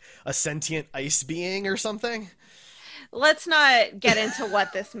like a sentient ice being or something? Let's not get into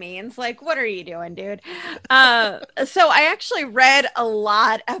what this means. Like, what are you doing, dude? So I actually read a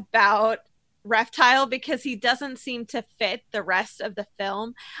lot about Reptile because he doesn't seem to fit the rest of the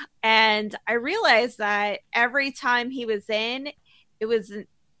film. And I realized that every time he was in, it was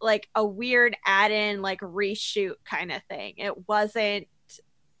like a weird add-in, like reshoot kind of thing. It wasn't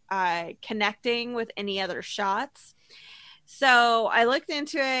connecting with any other shots. So I looked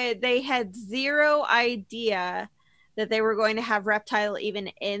into it. They had zero idea that they were going to have Reptile even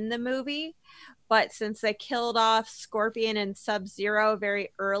in the movie. But since they killed off Scorpion and Sub-Zero very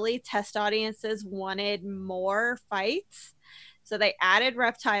early, test audiences wanted more fights. So they added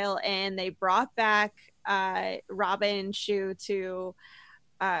Reptile in. They brought back Robin Shu to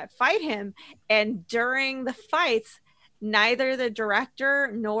fight him. And during the fights, neither the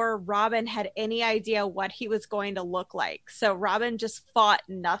director nor Robin had any idea what he was going to look like. So Robin just fought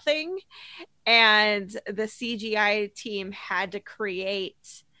nothing, and the CGI team had to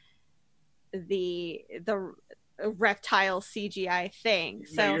create the reptile CGI thing.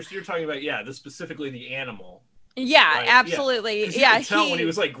 So you're talking about specifically the animal. Yeah, right? Absolutely. You could tell when he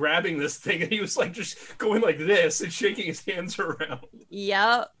was like grabbing this thing and he was like just going like this and shaking his hands around.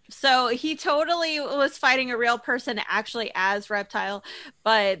 Yep. So he totally was fighting a real person actually as Reptile,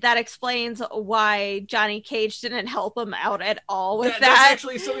 but that explains why Johnny Cage didn't help him out at all with that. That's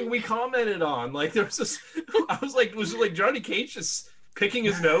actually something we commented on. Like there was this, I was like, was it like Johnny Cage just picking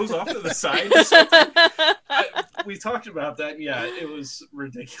his nose off to the side or something? We talked about that. Yeah, it was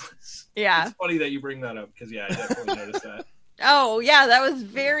ridiculous. Yeah. It's funny that you bring that up because, I definitely noticed that. Oh, yeah, that was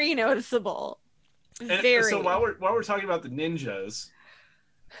very noticeable. And so while we're talking about the ninjas,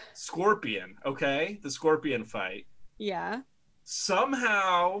 Scorpion, okay? The Scorpion fight. Yeah.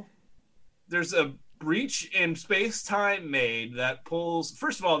 Somehow there's a breach in space-time made that pulls...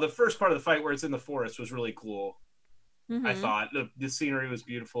 First of all, the first part of the fight where it's in the forest was really cool. Mm-hmm. I thought the scenery was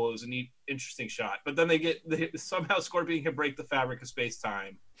beautiful. It was a neat, interesting shot. But then somehow Scorpion can break the fabric of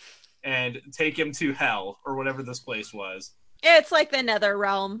space-time and take him to hell or whatever this place was. It's like the Nether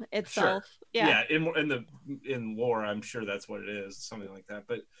Realm itself. Sure. Yeah. In lore, I'm sure that's what it is, something like that.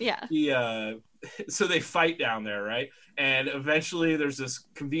 But yeah, so they fight down there, right? And eventually, there's this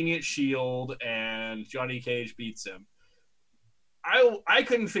convenient shield, and Johnny Cage beats him. I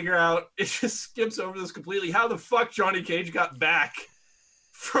couldn't figure out. It just skips over this completely. How the fuck Johnny Cage got back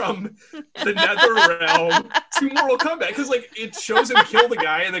from the Nether Realm to Mortal Kombat? Because like it shows him kill the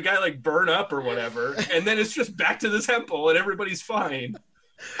guy and the guy like burn up or whatever, and then it's just back to the temple and everybody's fine.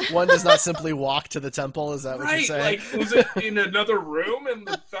 One does not simply walk to the temple. Is that what you're saying? Like was it in another room and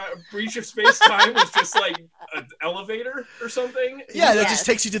the breach of space time was just like an elevator or something? Yeah, that just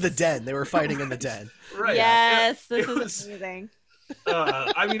takes you to the den. They were fighting in the den. Right. Yes, this is amazing.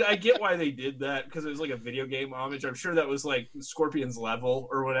 I mean, I get why they did that because it was like a video game homage. I'm sure that was like Scorpion's level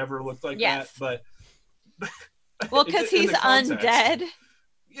or whatever looked like that. But well, because he's undead.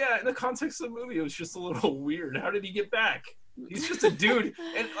 Yeah, in the context of the movie, it was just a little weird. How did he get back? He's just a dude,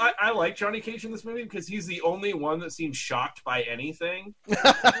 and I like Johnny Cage in this movie because he's the only one that seems shocked by anything.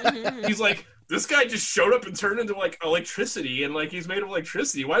 He's like, this guy just showed up and turned into like electricity, and like he's made of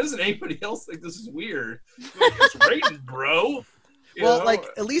electricity. Why doesn't anybody else think this is weird? Like, it's rated, bro. You know? Like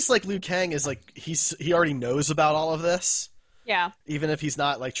at least like Liu Kang is like he already knows about all of this. Yeah. Even if he's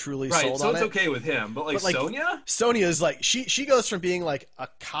not like truly sold on it. So it's okay with him. But like Sonya? Sonya is like she goes from being like a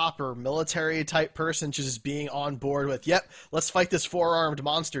cop or military type person to just being on board with, yep, let's fight this 4-armed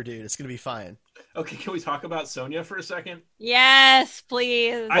monster dude. It's gonna be fine. Okay, can we talk about Sonya for a second? Yes,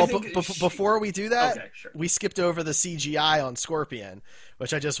 please. Well, before we do that, okay, sure. We skipped over the CGI on Scorpion,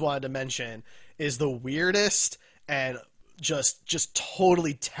 which I just wanted to mention is the weirdest and just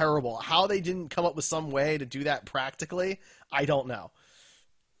totally terrible. How they didn't come up with some way to do that practically, I don't know.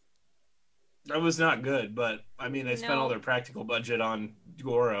 That was not good, but I mean, they spent all their practical budget on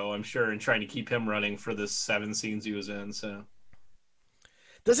Goro, I'm sure, and trying to keep him running for the 7 scenes he was in. So,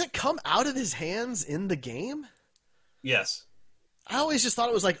 does it come out of his hands in the game? Yes. I always just thought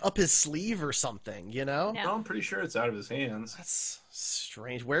it was like up his sleeve or something, you know? No, I'm pretty sure it's out of his hands. That's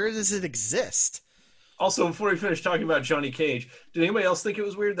strange. Where does it exist? Also, before we finish talking about Johnny Cage, did anybody else think it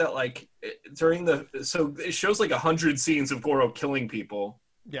was weird that like so it shows like 100 scenes of Goro killing people?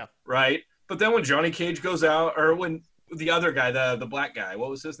 Yeah. Right? But then when Johnny Cage goes out, or when the other guy, the black guy, what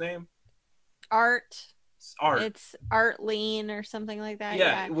was his name? Art. It's Art Lean or something like that.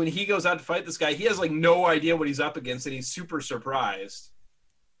 Yeah, when he goes out to fight this guy, he has like no idea what he's up against, and he's super surprised.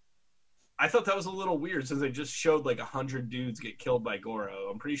 I thought that was a little weird since they just showed like 100 dudes get killed by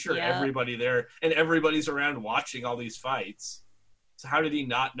Goro. I'm pretty sure everybody there and everybody's around watching all these fights. So how did he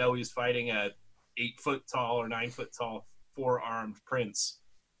not know he's fighting a 8-foot tall or 9-foot tall 4-armed prince?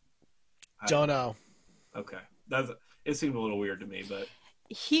 Don't know. Okay, it seemed a little weird to me, but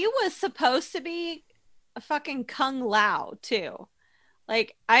he was supposed to be a fucking Kung Lao too.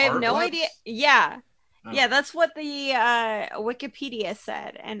 Like I have no idea. Yeah, yeah, that's what the Wikipedia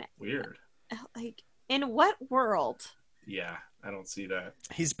said. And weird. Like, in what world? Yeah, I don't see that.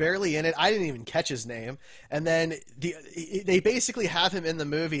 He's barely in it. I didn't even catch his name. And then they basically have him in the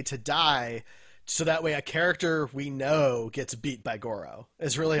movie to die, so that way a character we know gets beat by Goro.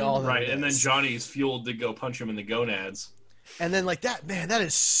 Is really all that right. It And is. then Johnny's fueled to go punch him in the gonads. And then like that, man, that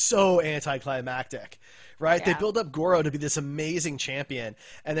is so anticlimactic. Right? Yeah. They build up Goro to be this amazing champion,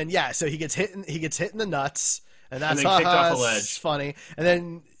 and then so he gets hit in the nuts, and that's kicked off a ledge. It's funny. And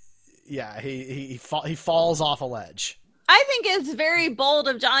then he falls off a ledge. I think it's very bold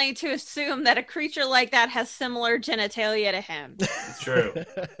of Johnny to assume that a creature like that has similar genitalia to him. It's true.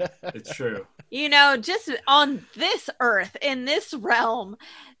 It's true. You know, just on this earth, in this realm,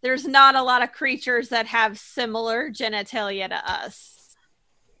 there's not a lot of creatures that have similar genitalia to us.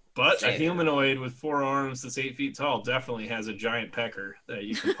 But a humanoid with 4 arms that's 8 feet tall definitely has a giant pecker that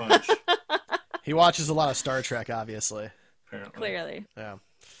you can punch. He watches a lot of Star Trek, obviously. Apparently. Clearly. Yeah.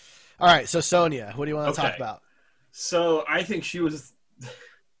 All right, so Sonya, what do you want to talk Okay. about? So I think she was,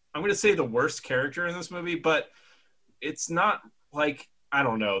 I'm going to say the worst character in this movie, but it's not like, I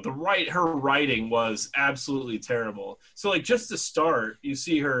don't know, her writing was absolutely terrible. So like just to start, you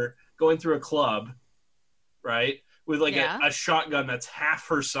see her going through a club, right? With like a shotgun that's half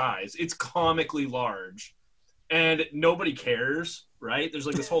her size. It's comically large. And nobody cares, right? There's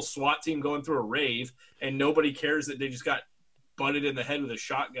like this whole SWAT team going through a rave, and nobody cares that they just got butted in the head with a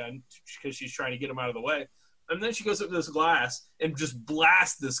shotgun because she's trying to get him out of the way. And then she goes up to this glass and just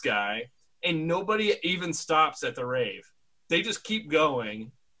blasts this guy, and nobody even stops at the rave. They just keep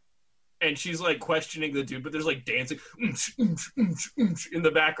going, and she's like questioning the dude, but there's like dancing in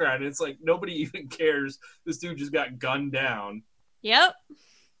the background. And it's like nobody even cares. This dude just got gunned down. Yep.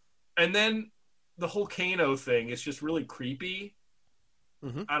 And then the whole Kano thing is just really creepy.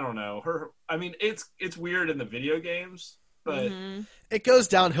 Mm-hmm. I don't know. It's weird in the video games, but it goes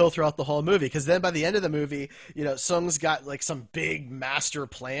downhill throughout the whole movie, because then by the end of the movie, you know, Sung's got like some big master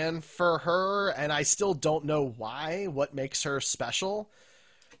plan for her, and I still don't know why, what makes her special.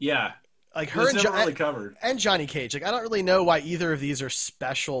 Yeah. Like her and, really covered. And Johnny Cage. Like, I don't really know why either of these are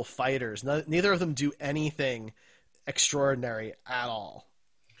special fighters. Neither of them do anything extraordinary at all.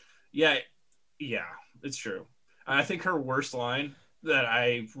 Yeah, it's true. I think her worst line that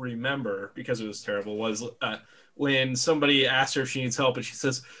I remember, because it was terrible, was when somebody asked her if she needs help, and she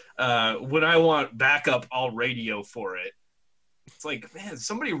says, when I want backup, I'll radio for it. It's like, man,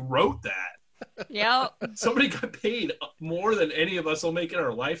 somebody wrote that. Yep. Somebody got paid more than any of us will make in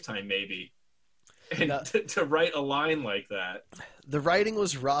our lifetime, maybe. And to write a line like that. The writing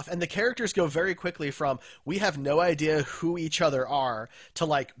was rough, and the characters go very quickly from, we have no idea who each other are, to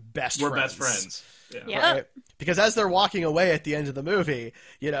like We're friends. best friends. Yeah. Right? Because as they're walking away at the end of the movie,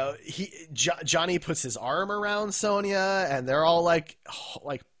 you know, Johnny puts his arm around Sonya, and they're all like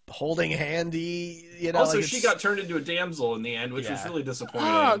holding handy, you know. Also, like she got turned into a damsel in the end, which was really disappointing.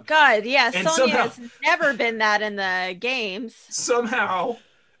 Oh, God, yeah. And Sonya has never been that in the games. Somehow,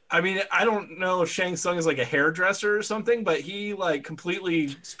 I mean, I don't know if Shang Tsung is like a hairdresser or something, but he like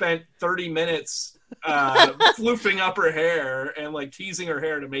completely spent 30 minutes floofing up her hair and like teasing her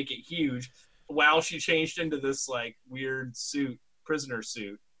hair to make it huge while she changed into this like weird suit, prisoner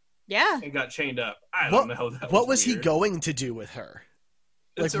suit. Yeah. And got chained up. I don't know. What was he weird. going to do with her?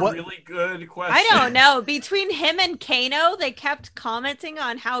 It's like, a really good question. I don't know. Between him and Kano, they kept commenting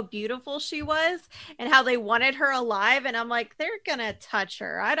on how beautiful she was and how they wanted her alive. And I'm like, they're going to touch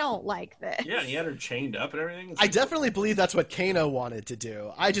her. I don't like this. Yeah, and he had her chained up and everything. I definitely believe that's what Kano wanted to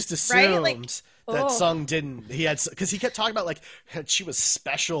do. I just assumed that Sung didn't. He had, because he kept talking about like she was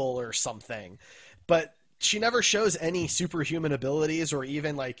special or something, but she never shows any superhuman abilities or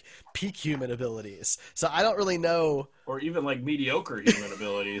even like peak human abilities. So I don't really know. Or even like mediocre human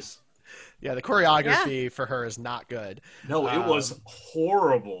abilities. Yeah, the choreography for her is not good. No, it was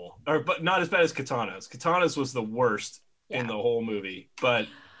horrible. But not as bad as Katana's. Katana's was the worst in the whole movie. But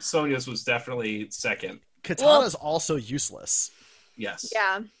Sonya's was definitely second. Katana's also useless. Yes.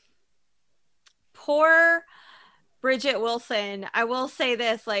 Yeah. Poor Bridget Wilson. I will say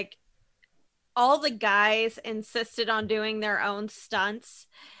this, like, all the guys insisted on doing their own stunts,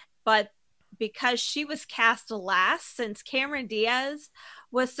 but because she was cast last, since Cameron Diaz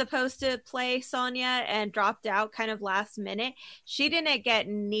was supposed to play Sonya and dropped out kind of last minute, she didn't get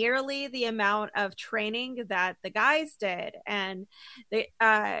nearly the amount of training that the guys did. And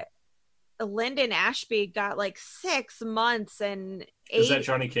Lyndon Ashby got like 6 months and 8. Is that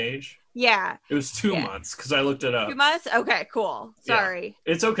Johnny Cage? Yeah. It was 2 months because I looked it up. 2 months? Okay, cool. Sorry.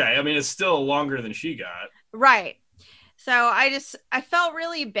 Yeah. It's okay. I mean, it's still longer than she got. Right. So I felt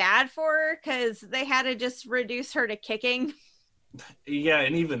really bad for her because they had to just reduce her to kicking. Yeah,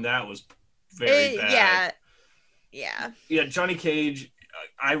 and even that was very bad. Yeah. Yeah, Johnny Cage,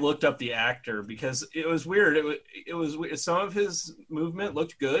 I looked up the actor because it was weird. It was weird. Some of his movement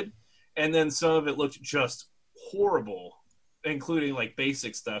looked good, and then some of it looked just horrible, including like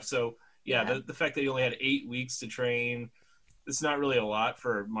basic stuff. So yeah. The fact that he only had 8 weeks to train, it's not really a lot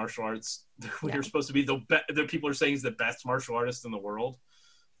for martial arts when you're supposed to be the people are saying he's the best martial artist in the world.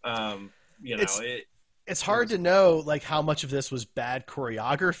 You know, it's hard to know like how much of this was bad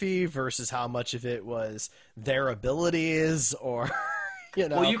choreography versus how much of it was their abilities or you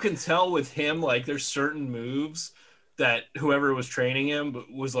know. Well, you can tell with him, like there's certain moves that whoever was training him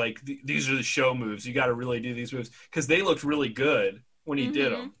was like, these are the show moves. You got to really do these moves because they looked really good when he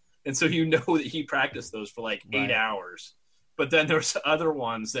did them. And so you know that he practiced those for like 8 hours. But then there's other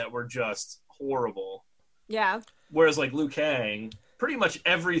ones that were just horrible. Yeah. Whereas like Liu Kang, pretty much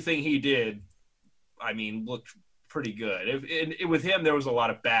everything he did, I mean, looked pretty good. With him, there was a lot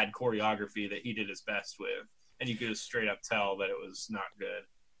of bad choreography that he did his best with. And you could just straight up tell that it was not good.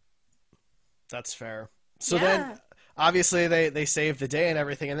 That's fair. So then, obviously, they save the day and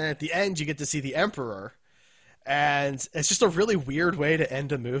everything. And then at the end, you get to see the Emperor. And it's just a really weird way to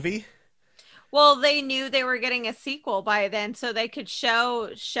end a movie. Well, they knew they were getting a sequel by then, so they could show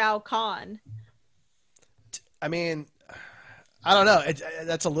Shao Kahn. I mean, I don't know.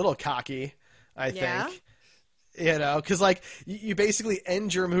 That's a little cocky, I think. You know, because like you basically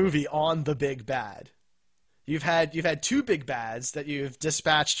end your movie on the big bad. You've had two big bads that you've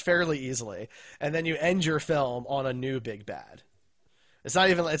dispatched fairly easily, and then you end your film on a new big bad. It's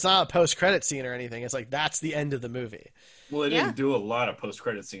not a post-credit scene or anything. It's like that's the end of the movie. Well, they didn't do a lot of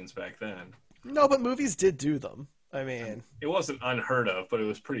post-credit scenes back then. No, but movies did do them. I mean, it wasn't unheard of, but it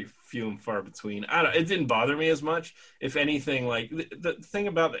was pretty few and far between. It didn't bother me as much. If anything, like the thing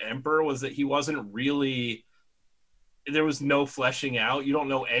about the Emperor was that he wasn't really. There was no fleshing out. You don't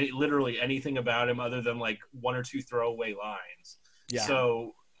know literally anything about him other than like one or two throwaway lines. Yeah.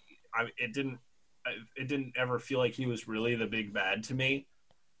 So, it didn't ever feel like he was really the big bad to me.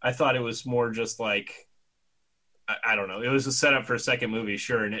 I thought it was more just like, I don't know. It was a setup for a second movie,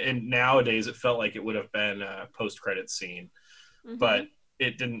 sure. And nowadays it felt like it would have been a post-credit scene, but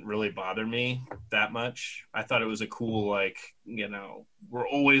it didn't really bother me that much. I thought it was a cool, like, you know, we're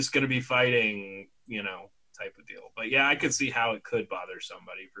always going to be fighting, you know, type of deal. But yeah, I could see how it could bother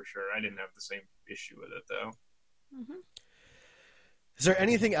somebody for sure. I didn't have the same issue with it though. Is there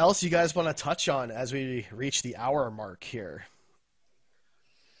anything else you guys want to touch on as we reach the hour mark here?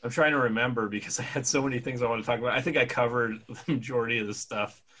 I'm trying to remember because I had so many things I want to talk about. I think I covered the majority of the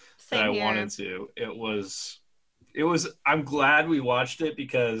stuff that I wanted to. It was, I'm glad we watched it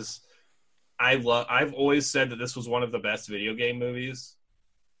because I've always said that this was one of the best video game movies,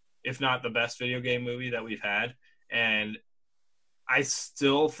 if not the best video game movie that we've had. And I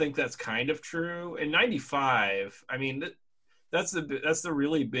still think that's kind of true. In 95, I mean, that's the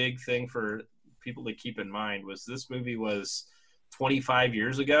really big thing for people to keep in mind was this movie was 25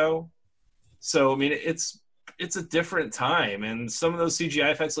 years ago. So, I mean, it's a different time. And some of those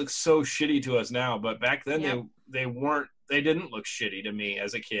CGI effects look so shitty to us now, but back then they didn't look shitty to me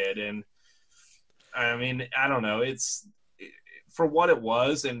as a kid. And I mean, I don't know. It's for what it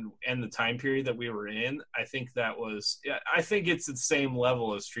was and the time period that we were in. I think it's the same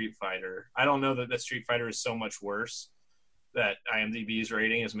level as Street Fighter. I don't know that the Street Fighter is so much worse that IMDb's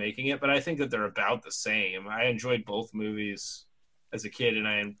rating is making it, but I think that they're about the same. I enjoyed both movies as a kid, and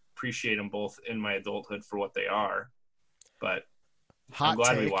I appreciate them both in my adulthood for what they are. But I'm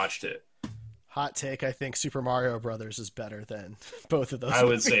glad we watched it. Hot take, I think Super Mario Brothers is better than both of those I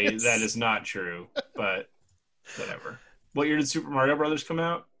would movies. say that is not true, but whatever. What year did Super Mario Brothers come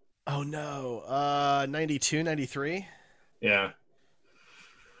out? Oh, no. 92, 93? Yeah.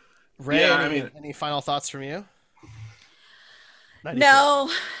 Ray, any final thoughts from you? 94.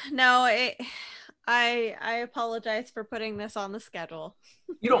 No. I apologize for putting this on the schedule.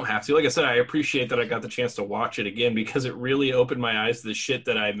 You don't have to. Like I said, I appreciate that I got the chance to watch it again because it really opened my eyes to the shit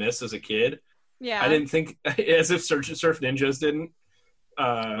that I missed as a kid. Yeah. I didn't think, as if Surf Ninjas didn't.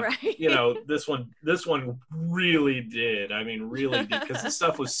 Right. You know, this one really did. I mean, really did, because the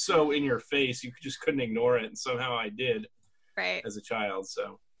stuff was so in your face, you just couldn't ignore it, and somehow I did. Right. As a child,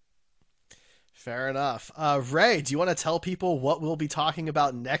 so. Fair enough. Ray, do you want to tell people what we'll be talking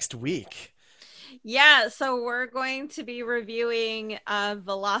about next week? Yeah, so we're going to be reviewing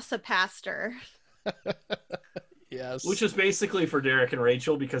Velocipaster. Yes. Which is basically for Derek and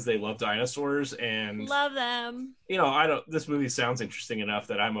Rachel because they love dinosaurs and love them. You know, this movie sounds interesting enough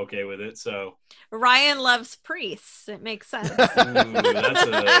that I'm okay with it. So Ryan loves priests. It makes sense. I'm not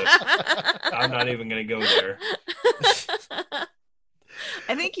even going to go there.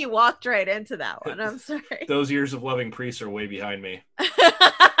 I think you walked right into that one. I'm sorry. Those years of loving priests are way behind me.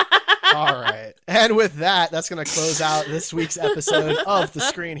 All right. And with that, that's going to close out this week's episode of the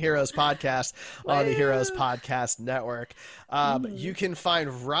Screen Heroes podcast on the Heroes Podcast Network. You can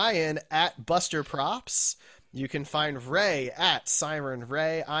find Ryan at Buster Props. You can find Ray at Siren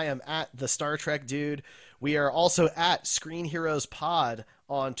Ray. I am at the Star Trek Dude. We are also at Screen Heroes Pod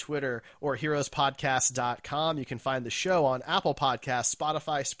on Twitter or heroespodcast.com. You can find the show on Apple Podcasts,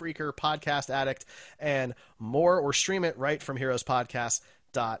 Spotify, Spreaker, Podcast Addict, and more, or stream it right from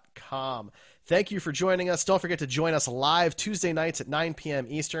heroespodcast.com. Thank you for joining us. Don't forget to join us live Tuesday nights at 9 p.m.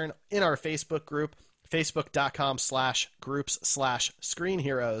 Eastern in our Facebook group, facebook.com/groups/Screen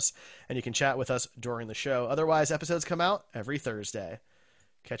Heroes, and you can chat with us during the show. Otherwise, episodes come out every Thursday.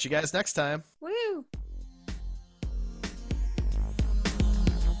 Catch you guys next time. Woo!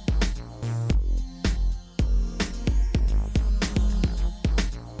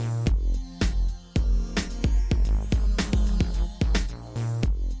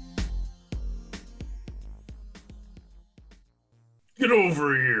 Get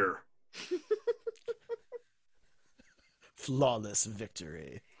over here. Flawless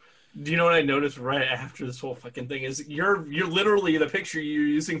victory. Do you know what I noticed right after this whole fucking thing is you're literally the picture you're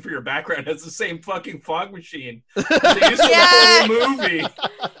using for your background has the same fucking fog machine they used for the whole movie.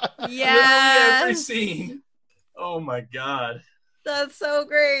 Yeah, Literally every scene. Oh my god. that's so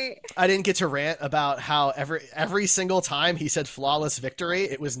great. I didn't get to rant about how every single time he said flawless victory,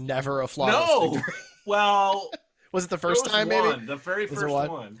 it was never a flawless victory. Well, Was it the first time, maybe? The very Was it first one?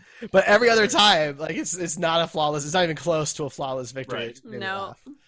 one. But every other time, like it's not a flawless. It's not even close to a flawless victory. Right. It made me No. laugh.